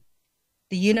boom,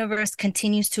 the universe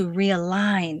continues to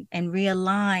realign and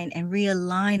realign and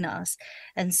realign us.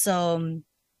 And so,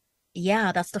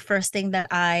 yeah, that's the first thing that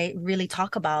I really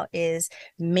talk about, is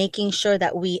making sure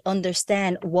that we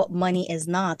understand what money is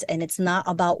not. And it's not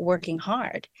about working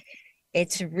hard.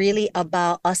 It's really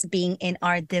about us being in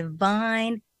our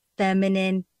divine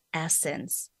feminine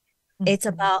essence. It's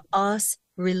about us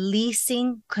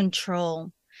releasing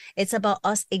control. It's about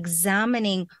us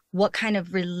examining what kind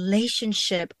of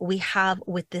relationship we have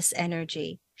with this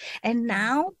energy. And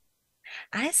now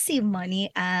I see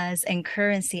money and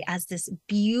currency as this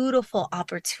beautiful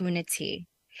opportunity.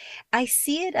 I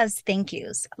see it as thank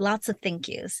yous, lots of thank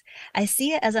yous. I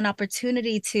see it as an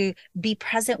opportunity to be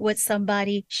present with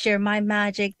somebody, share my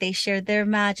magic, they share their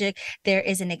magic. There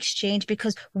is an exchange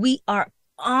because we are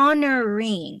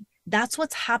honoring. That's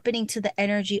what's happening to the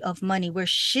energy of money. We're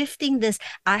shifting this.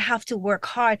 I have to work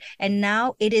hard. And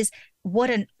now it is what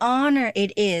an honor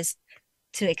it is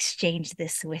to exchange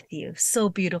this with you. So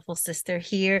beautiful, sister,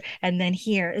 here and then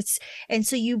here. And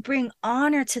so you bring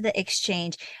honor to the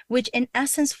exchange, which in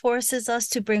essence forces us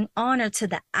to bring honor to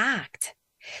the act,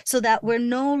 so that we're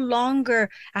no longer,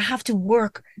 I have to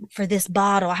work for this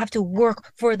bottle, I have to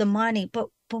work for the money. But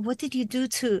what did you do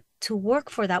to work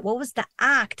for that? What was the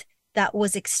act that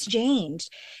was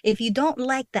exchanged? If you don't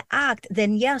like the act,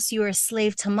 then yes, you're a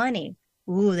slave to money.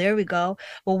 Ooh, there we go.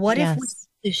 Well, what if we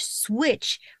to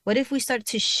switch? What if we start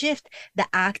to shift the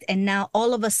act, and now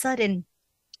all of a sudden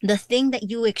the thing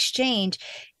that you exchange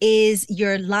is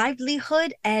your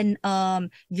livelihood and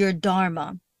your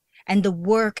dharma and the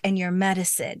work and your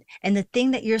medicine and the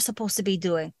thing that you're supposed to be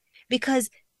doing?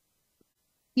 Because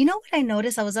you know what I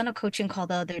noticed? I was on a coaching call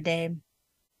the other day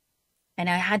and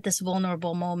I had this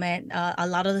vulnerable moment. A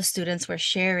lot of the students were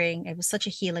sharing. It was such a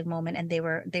healing moment, and they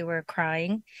were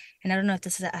crying. And I don't know if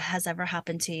this has ever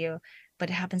happened to you, but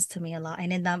it happens to me a lot.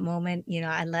 And in that moment,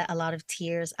 I let a lot of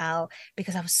tears out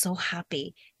because I was so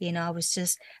happy. I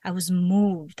was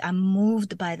moved. I'm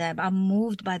moved by them. I'm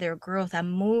moved by their growth.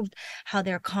 I'm moved how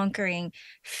they're conquering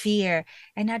fear.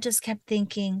 And I just kept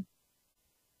thinking,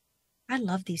 I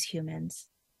love these humans.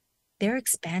 they're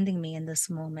expanding me in this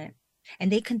moment.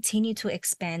 And they continue to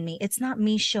expand me. It's not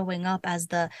me showing up as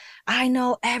I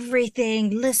know everything,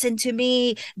 listen to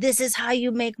me, this is how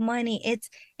you make money.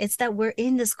 It's that we're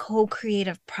in this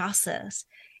co-creative process.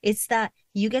 It's that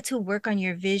you get to work on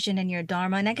your vision and your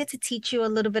dharma, and I get to teach you a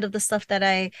little bit of the stuff that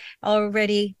I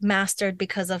already mastered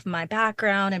because of my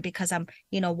background and because I'm,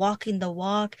 walking the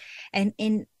walk. And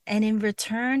in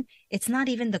return, it's not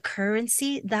even the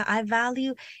currency that I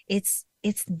value. It's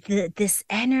this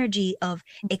energy of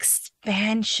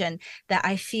expansion that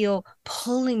I feel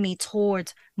pulling me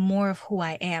towards more of who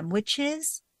I am, which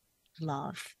is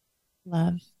love.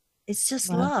 Love. It's just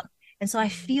love. And so I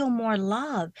feel more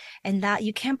love, and that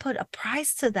you can't put a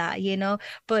price to that,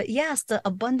 But yes, the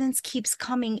abundance keeps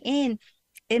coming in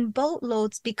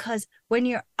boatloads, because when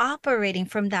you're operating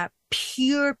from that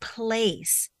pure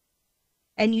place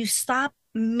and you stop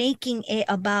making it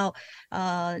about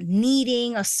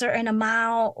needing a certain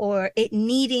amount or it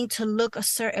needing to look a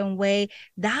certain way,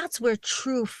 that's where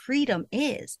true freedom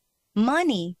is.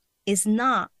 Money is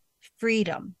not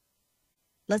freedom.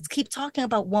 Let's keep talking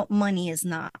about what money is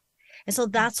not. And so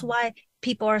that's why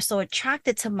people are so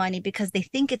attracted to money, because they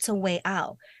think it's a way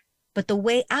out. But the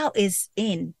way out is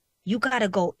in. You got to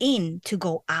go in to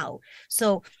go out.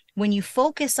 So when you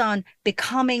focus on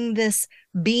becoming this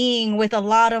being with a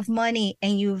lot of money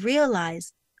and you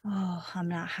realize, oh, I'm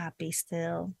not happy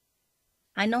still.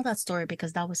 I know that story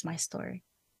because that was my story.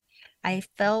 I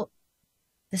felt,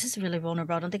 this is really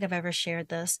vulnerable. I don't think I've ever shared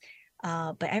this.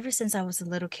 But ever since I was a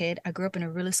little kid, I grew up in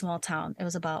a really small town. It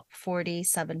was about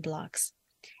 47 blocks.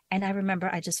 And I remember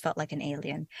I just felt like an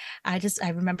alien. I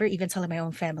remember even telling my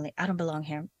own family, I don't belong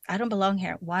here. I don't belong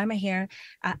here. Why am I here?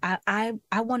 I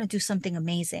want to do something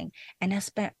amazing. And I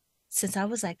spent, since I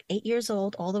was like 8 years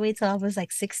old, all the way till I was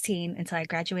like 16, until I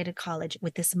graduated college,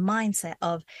 with this mindset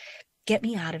of, get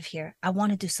me out of here. I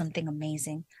want to do something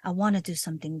amazing. I want to do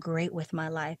something great with my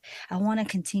life. I want to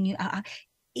continue.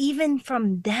 Even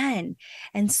from then.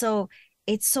 And so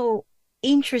it's so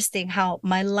interesting how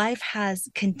my life has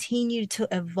continued to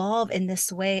evolve in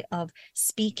this way of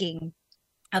speaking,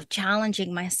 of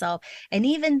challenging myself. And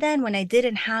even then, when I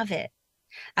didn't have it,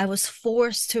 I was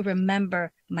forced to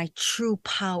remember my true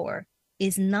power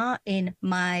is not in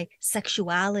my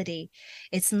sexuality.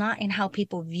 It's not in how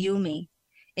people view me.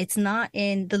 It's not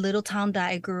in the little town that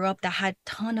I grew up that had a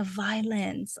ton of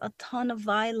violence.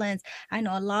 I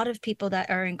know a lot of people that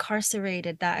are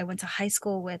incarcerated that I went to high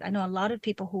school with. I know a lot of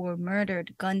people who were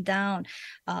murdered, gunned down,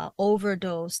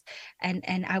 overdosed.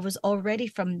 And I was already,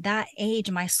 from that age,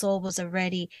 my soul was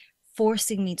already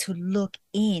forcing me to look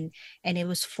in. And it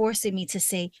was forcing me to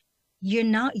say, you're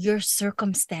not your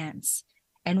circumstance.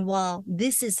 And while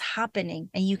this is happening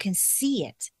and you can see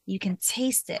it, you can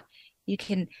taste it, you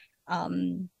can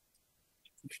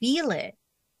feel it,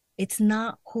 it's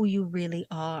not who you really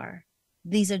are.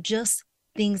 These are just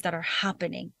things that are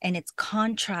happening, and it's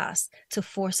contrast to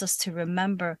force us to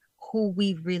remember who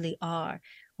we really are.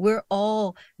 We're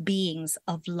all beings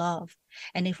of love.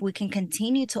 And if we can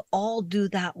continue to all do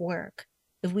that work,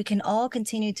 if we can all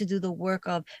continue to do the work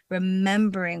of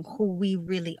remembering who we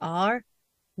really are,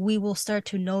 we will start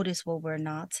to notice what we're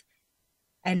not.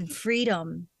 And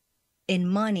freedom in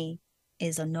money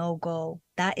is a no-go.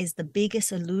 That is the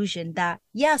biggest illusion that,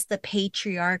 yes, the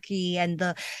patriarchy and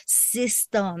the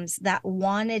systems that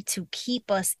wanted to keep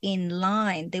us in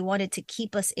line, they wanted to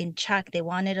keep us in check. They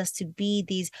wanted us to be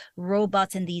these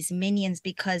robots and these minions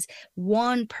because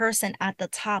one person at the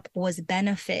top was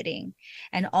benefiting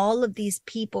and all of these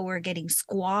people were getting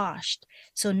squashed.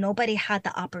 So nobody had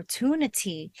the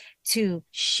opportunity to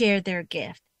share their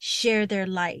gift, share their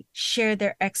light, share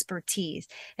their expertise.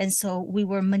 And so we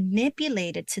were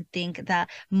manipulated to think that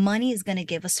money is going to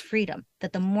give us freedom,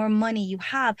 that the more money you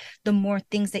have, the more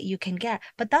things that you can get.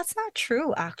 But that's not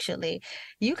true, actually.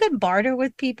 You can barter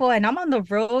with people, and I'm on the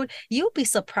road. You'll be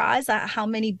surprised at how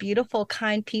many beautiful,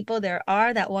 kind people there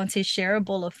are that want to share a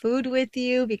bowl of food with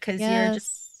you because you're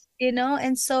just,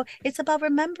 and so it's about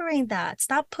remembering that.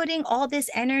 Stop putting all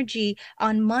this energy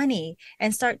on money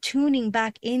and start tuning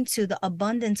back into the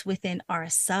abundance within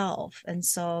ourselves. And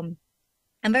so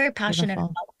I'm very passionate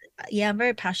I'm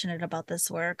very passionate about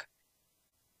this work.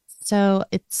 So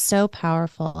it's so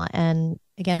powerful. And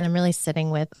again, I'm really sitting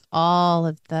with all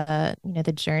of the,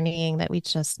 the journeying that we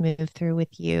just moved through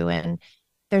with you. And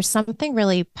there's something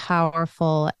really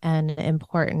powerful and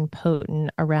important,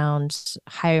 potent around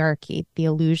hierarchy, the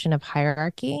illusion of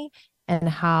hierarchy, and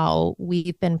how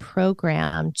we've been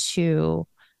programmed to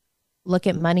look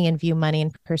at money and view money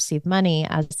and perceive money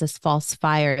as this false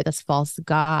fire, this false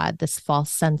God, this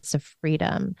false sense of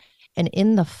freedom. And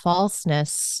in the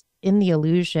falseness, in the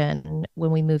illusion,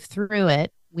 when we move through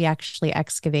it, we actually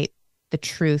excavate the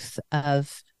truth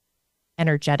of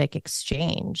energetic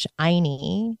exchange,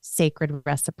 Aini, sacred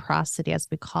reciprocity, as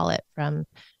we call it, from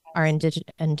our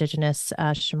indigenous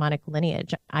shamanic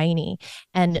lineage, Aini.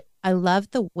 And I love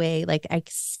the way, like, I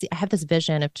have this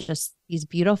vision of just these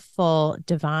beautiful,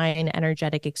 divine,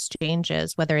 energetic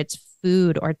exchanges, whether it's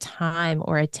food or time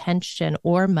or attention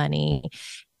or money.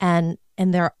 And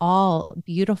they're all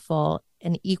beautiful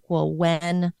and equal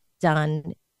when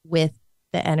done with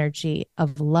the energy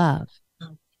of love.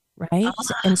 Right.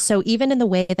 And so even in the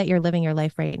way that you're living your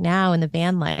life right now in the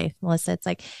van life, Melissa, it's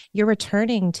like you're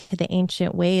returning to the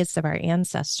ancient ways of our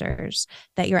ancestors,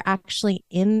 that you're actually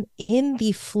in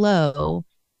the flow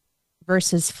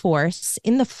versus force,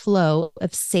 in the flow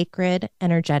of sacred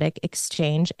energetic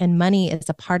exchange. And money is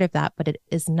a part of that, but it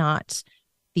is not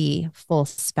the full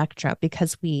spectrum,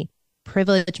 because we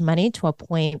privilege money to a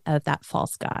point of that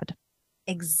false god.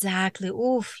 Exactly.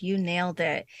 Oof, you nailed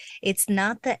it. It's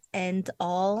not the end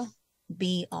all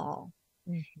be all.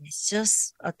 Mm-hmm. It's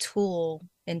just a tool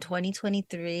in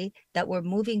 2023 that we're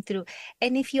moving through.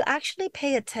 And if you actually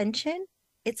pay attention,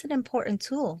 it's an important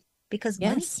tool, because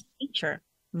money is a teacher.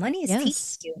 Money is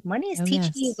teaching you. Money is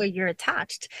teaching you where you're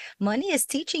attached. Money is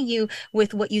teaching you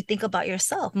with what you think about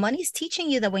yourself. Money is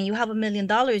teaching you that when you have $1 million,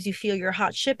 you feel you're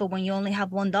hot shit, but when you only have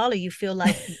 $1, you feel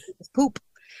like poop.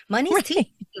 Money is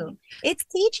teaching you. It's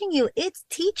teaching you. It's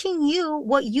teaching you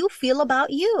what you feel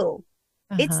about you.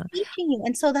 It's teaching you.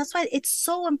 And so that's why it's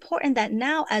so important that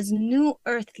now, as new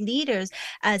earth leaders,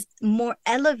 as more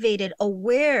elevated,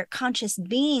 aware, conscious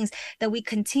beings, that we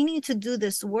continue to do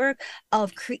this work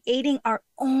of creating our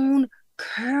own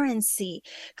currency,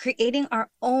 creating our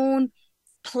own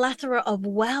plethora of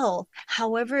wealth,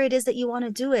 however it is that you want to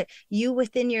do it. You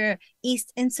within your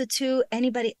East Institute,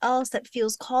 anybody else that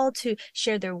feels called to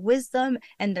share their wisdom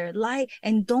and their light.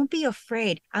 And don't be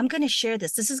afraid. I'm going to share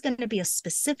this. This is going to be a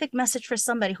specific message for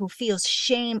somebody who feels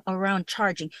shame around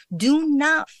charging. Do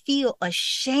not feel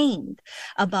ashamed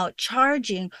about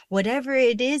charging whatever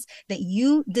it is that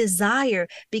you desire,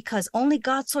 because only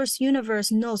God Source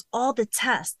Universe knows all the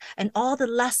tests and all the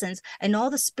lessons and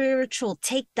all the spiritual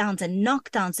takedowns and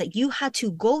knockdowns that you had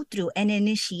to go through, and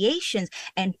initiations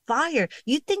and fire.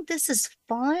 You think this is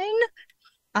fun?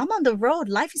 I'm on the road.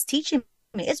 Life is teaching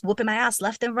me. It's whooping my ass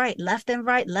left and right, left and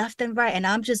right, left and right. And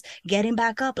I'm just getting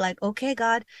back up like, okay,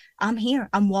 God, I'm here.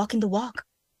 I'm walking the walk.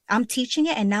 I'm teaching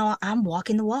it, and now I'm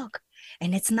walking the walk.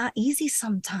 And it's not easy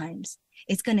sometimes.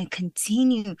 It's going to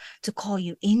continue to call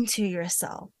you into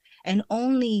yourself. And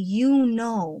only you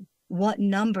know what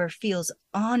number feels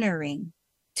honoring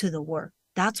to the work.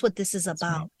 That's what this is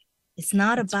about. Right. It's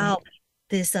not about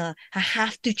this, I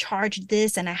have to charge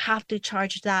this and I have to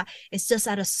charge that. It's just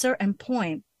at a certain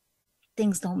point,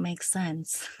 things don't make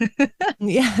sense.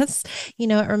 Yes. You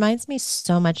know, it reminds me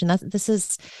so much. And this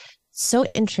is so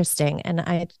interesting. And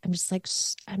I'm just like,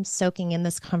 I'm soaking in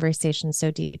this conversation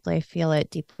so deeply. I feel it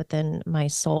deep within my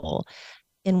soul.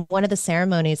 In one of the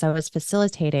ceremonies I was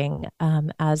facilitating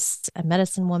as a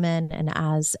medicine woman and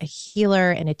as a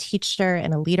healer and a teacher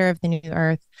and a leader of the new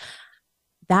earth,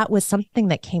 that was something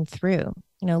that came through.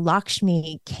 You know,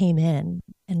 Lakshmi came in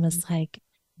and was like,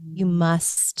 you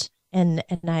must, and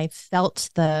I felt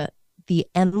the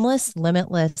endless,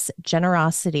 limitless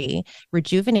generosity,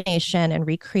 rejuvenation, and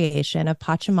recreation of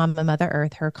Pachamama, Mother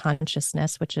Earth, her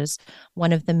consciousness, which is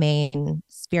one of the main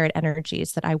spirit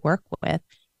energies that I work with,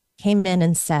 came in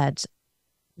and said,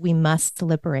 we must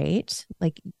liberate,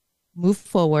 like move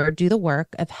forward, do the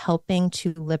work of helping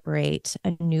to liberate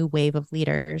a new wave of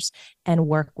leaders and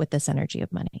work with this energy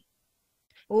of money.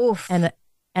 Oof.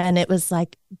 And it was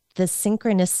like the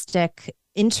synchronistic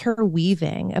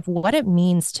interweaving of what it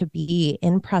means to be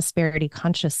in prosperity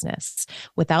consciousness,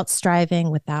 without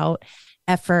striving, without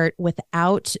effort,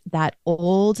 without that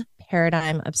old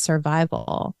paradigm of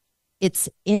survival. It's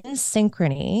in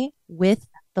synchrony with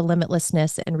the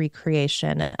limitlessness and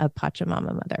recreation of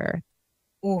Pachamama, Mother Earth.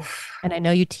 Oof. And I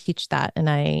know you teach that. And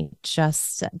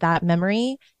that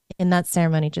memory in that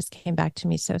ceremony just came back to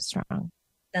me so strong.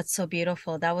 That's so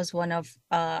beautiful. That was one of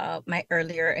my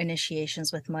earlier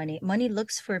initiations with money. Money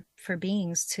looks for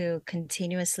beings to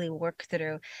continuously work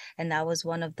through. And that was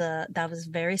that was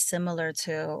very similar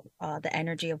to the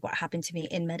energy of what happened to me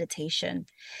in meditation.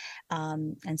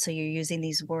 And so you're using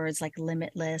these words like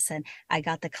limitless, and I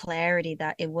got the clarity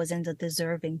that it wasn't a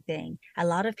deserving thing. A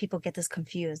lot of people get this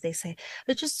confused. They say,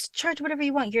 but just charge whatever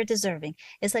you want, you're deserving.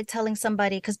 It's like telling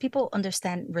somebody, because people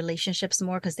understand relationships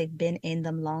more because they've been in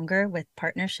them longer with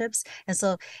partnerships. And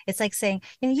so it's like saying,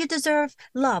 you deserve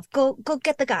love. Go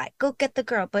get the guy, go get the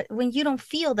girl. But when you don't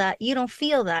feel that, you don't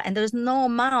feel that. And there's no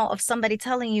amount of somebody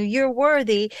telling you you're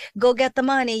worthy, go get the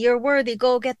money, you're worthy,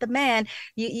 go get the man.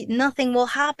 Nothing will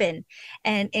happen.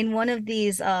 And in one of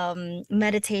these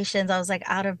meditations, I was like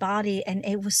out of body, and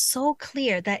it was so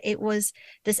clear that it was,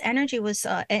 this energy was,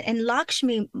 and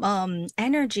Lakshmi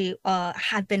energy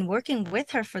had been working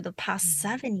with her for the past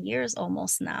 7 years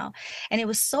almost now. And it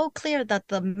was so clear that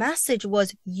the message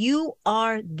was, you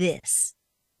are this.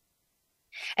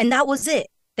 And that was it.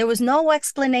 There was no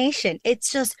explanation.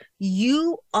 It's just,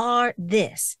 you are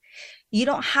this. You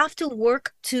don't have to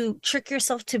work to trick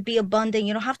yourself to be abundant.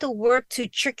 You don't have to work to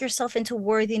trick yourself into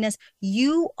worthiness.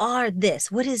 You are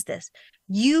this. What is this?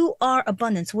 You are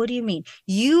abundance. What do you mean?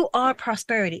 You are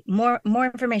prosperity. More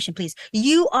information, please.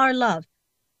 You are love.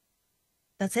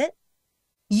 That's it.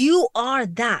 You are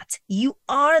that. You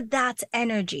are that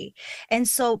energy. And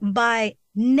so by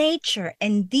nature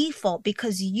and default,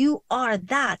 because you are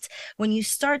that, when you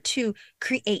start to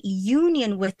create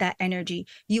union with that energy,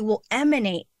 you will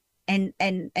emanate and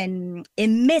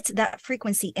emit that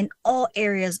frequency in all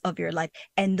areas of your life.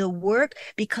 And the work,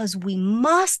 because we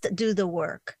must do the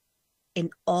work in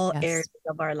all areas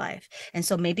of our life. And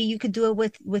so maybe you could do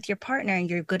it with your partner and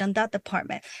you're good on that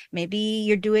department. Maybe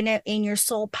you're doing it in your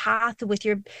soul path with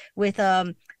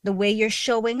the way you're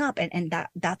showing up, and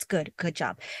that's good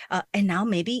job. And now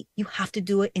maybe you have to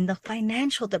do it in the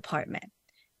financial department.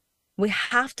 We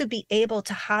have to be able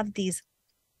to have these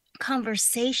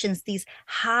conversations, these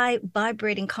high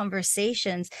vibrating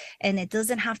conversations, and it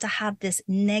doesn't have to have this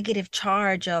negative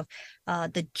charge of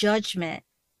the judgment.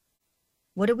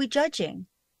 What are we judging?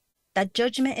 That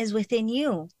judgment is within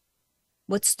you.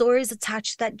 What story is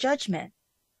attached to that judgment?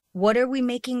 What are we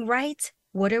making right?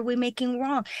 What are we making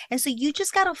wrong? And so you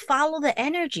just got to follow the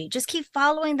energy. Just keep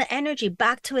following the energy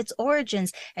back to its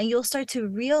origins, and you'll start to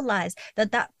realize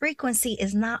that that frequency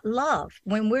is not love.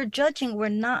 When we're judging, we're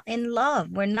not in love.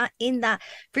 We're not in that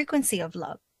frequency of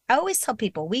love. I always tell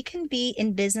people we can be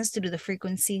in business through the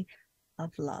frequency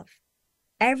of love.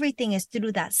 Everything is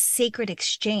through that sacred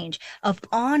exchange of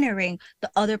honoring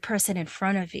the other person in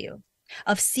front of you,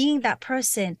 of seeing that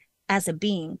person as a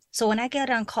being. So when I get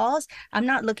on calls, I'm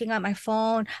not looking at my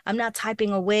phone. I'm not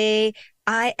typing away.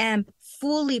 I am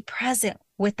fully present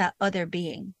with that other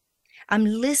being. I'm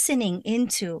listening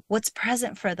into what's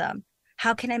present for them.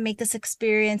 How can I make this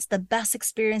experience the best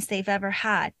experience they've ever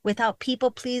had, without people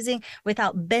pleasing,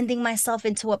 without bending myself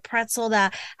into a pretzel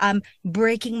that I'm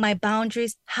breaking my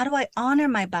boundaries? How do I honor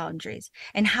my boundaries?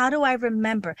 And how do I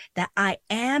remember that I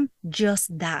am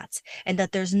just that, and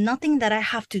that there's nothing that I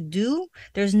have to do?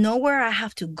 There's nowhere I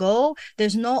have to go.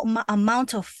 There's no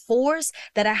amount of force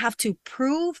that I have to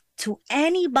prove to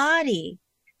anybody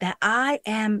that I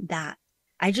am that.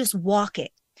 I just walk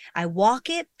it. I walk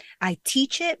it, I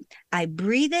teach it, I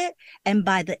breathe it. And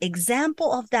by the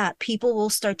example of that, people will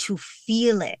start to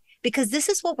feel it. Because this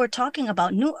is what we're talking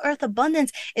about. New Earth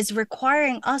Abundance is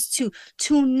requiring us to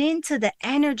tune into the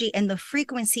energy and the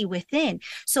frequency within.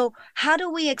 So how do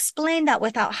we explain that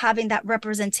without having that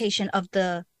representation of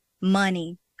the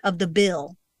money, of the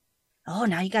bill? Oh,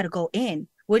 now you got to go in.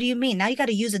 What do you mean? Now you got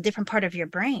to use a different part of your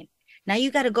brain. Now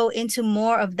you got to go into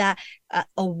more of that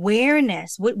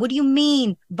awareness. What do you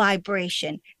mean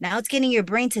vibration? Now it's getting your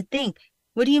brain to think.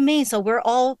 What do you mean? So we're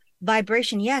all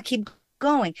vibration. Yeah, keep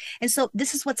going. And so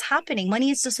this is what's happening.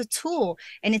 Money is just a tool,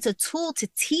 and it's a tool to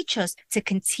teach us to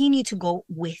continue to go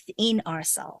within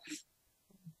ourselves.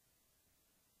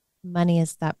 Money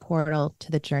is that portal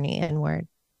to the journey inward.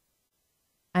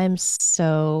 I'm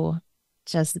so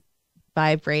just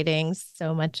vibrating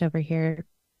so much over here,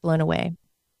 blown away.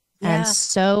 Yeah. And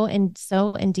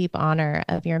so in deep honor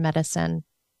of your medicine,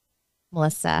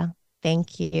 Melissa.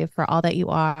 Thank you for all that you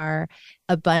are.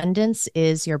 Abundance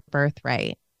is your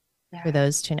birthright. Yeah. For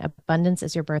those tuning, abundance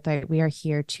is your birthright. We are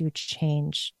here to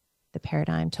change the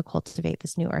paradigm, to cultivate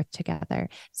this new earth together.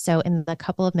 So in the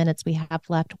couple of minutes we have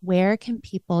left, where can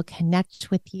people connect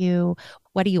with you?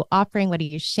 What are you offering? What are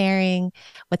you sharing?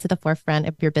 What's at the forefront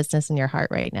of your business and your heart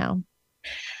right now?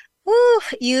 Woo,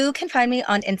 you can find me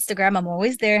on Instagram. I'm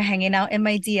always there hanging out in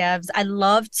my DMs. I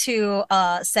love to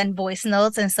send voice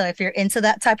notes. And so if you're into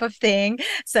that type of thing,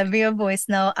 send me a voice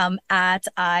note.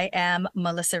 I am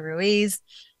Melissa Ruiz.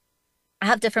 I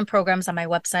have different programs on my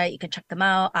website. You can check them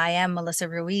out. I am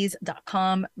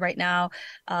melissaruiz.com right now.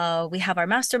 We have our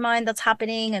mastermind that's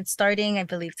happening and starting, I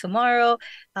believe, tomorrow.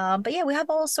 But yeah, we have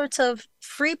all sorts of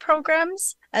free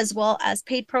programs as well as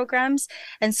paid programs.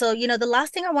 And so, the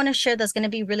last thing I want to share that's going to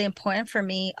be really important for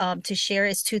me to share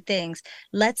is two things.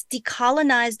 Let's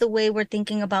decolonize the way we're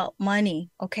thinking about money.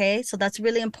 Okay. So that's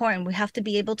really important. We have to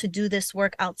be able to do this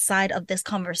work outside of this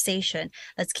conversation.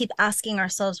 Let's keep asking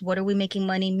ourselves, what are we making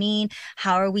money mean?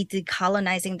 How are we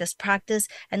decolonizing this practice?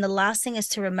 And the last thing is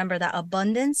to remember that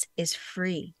abundance is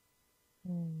free.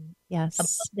 Yes.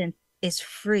 Abundance is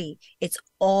free. It's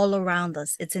all around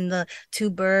us. It's in the two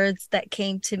birds that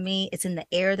came to me. It's in the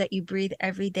air that you breathe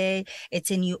every day. It's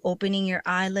in you opening your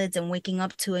eyelids and waking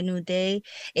up to a new day.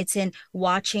 It's in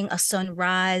watching a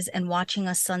sunrise and watching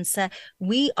a sunset.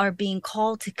 We are being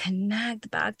called to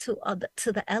connect back to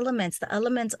the elements. The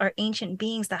elements are ancient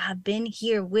beings that have been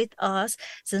here with us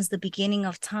since the beginning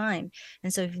of time.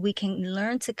 And so if we can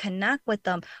learn to connect with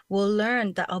them, we'll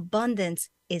learn that abundance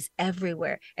is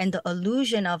everywhere. And the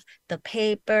illusion of the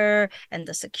paper and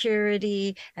the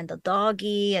security and the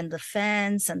doggy and the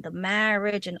fence and the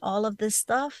marriage and all of this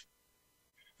stuff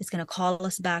is going to call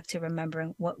us back to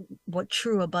remembering what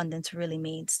true abundance really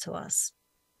means to us.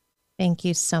 Thank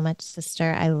you so much,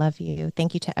 sister. I love you.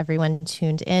 Thank you to everyone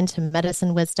tuned in to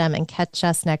Medicine Wisdom, and catch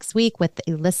us next week with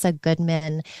Elissa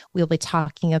Goodman. We'll be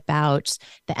talking about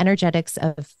the energetics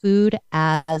of food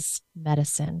as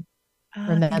medicine.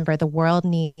 Remember, the world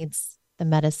needs the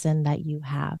medicine that you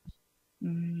have.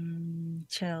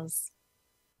 Chills.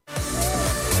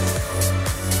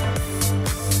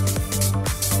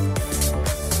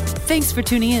 Thanks for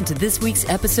tuning in to this week's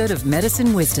episode of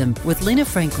Medicine Wisdom with Lena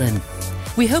Franklin.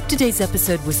 We hope today's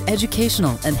episode was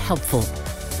educational and helpful.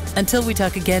 Until we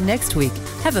talk again next week,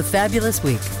 have a fabulous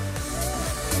week.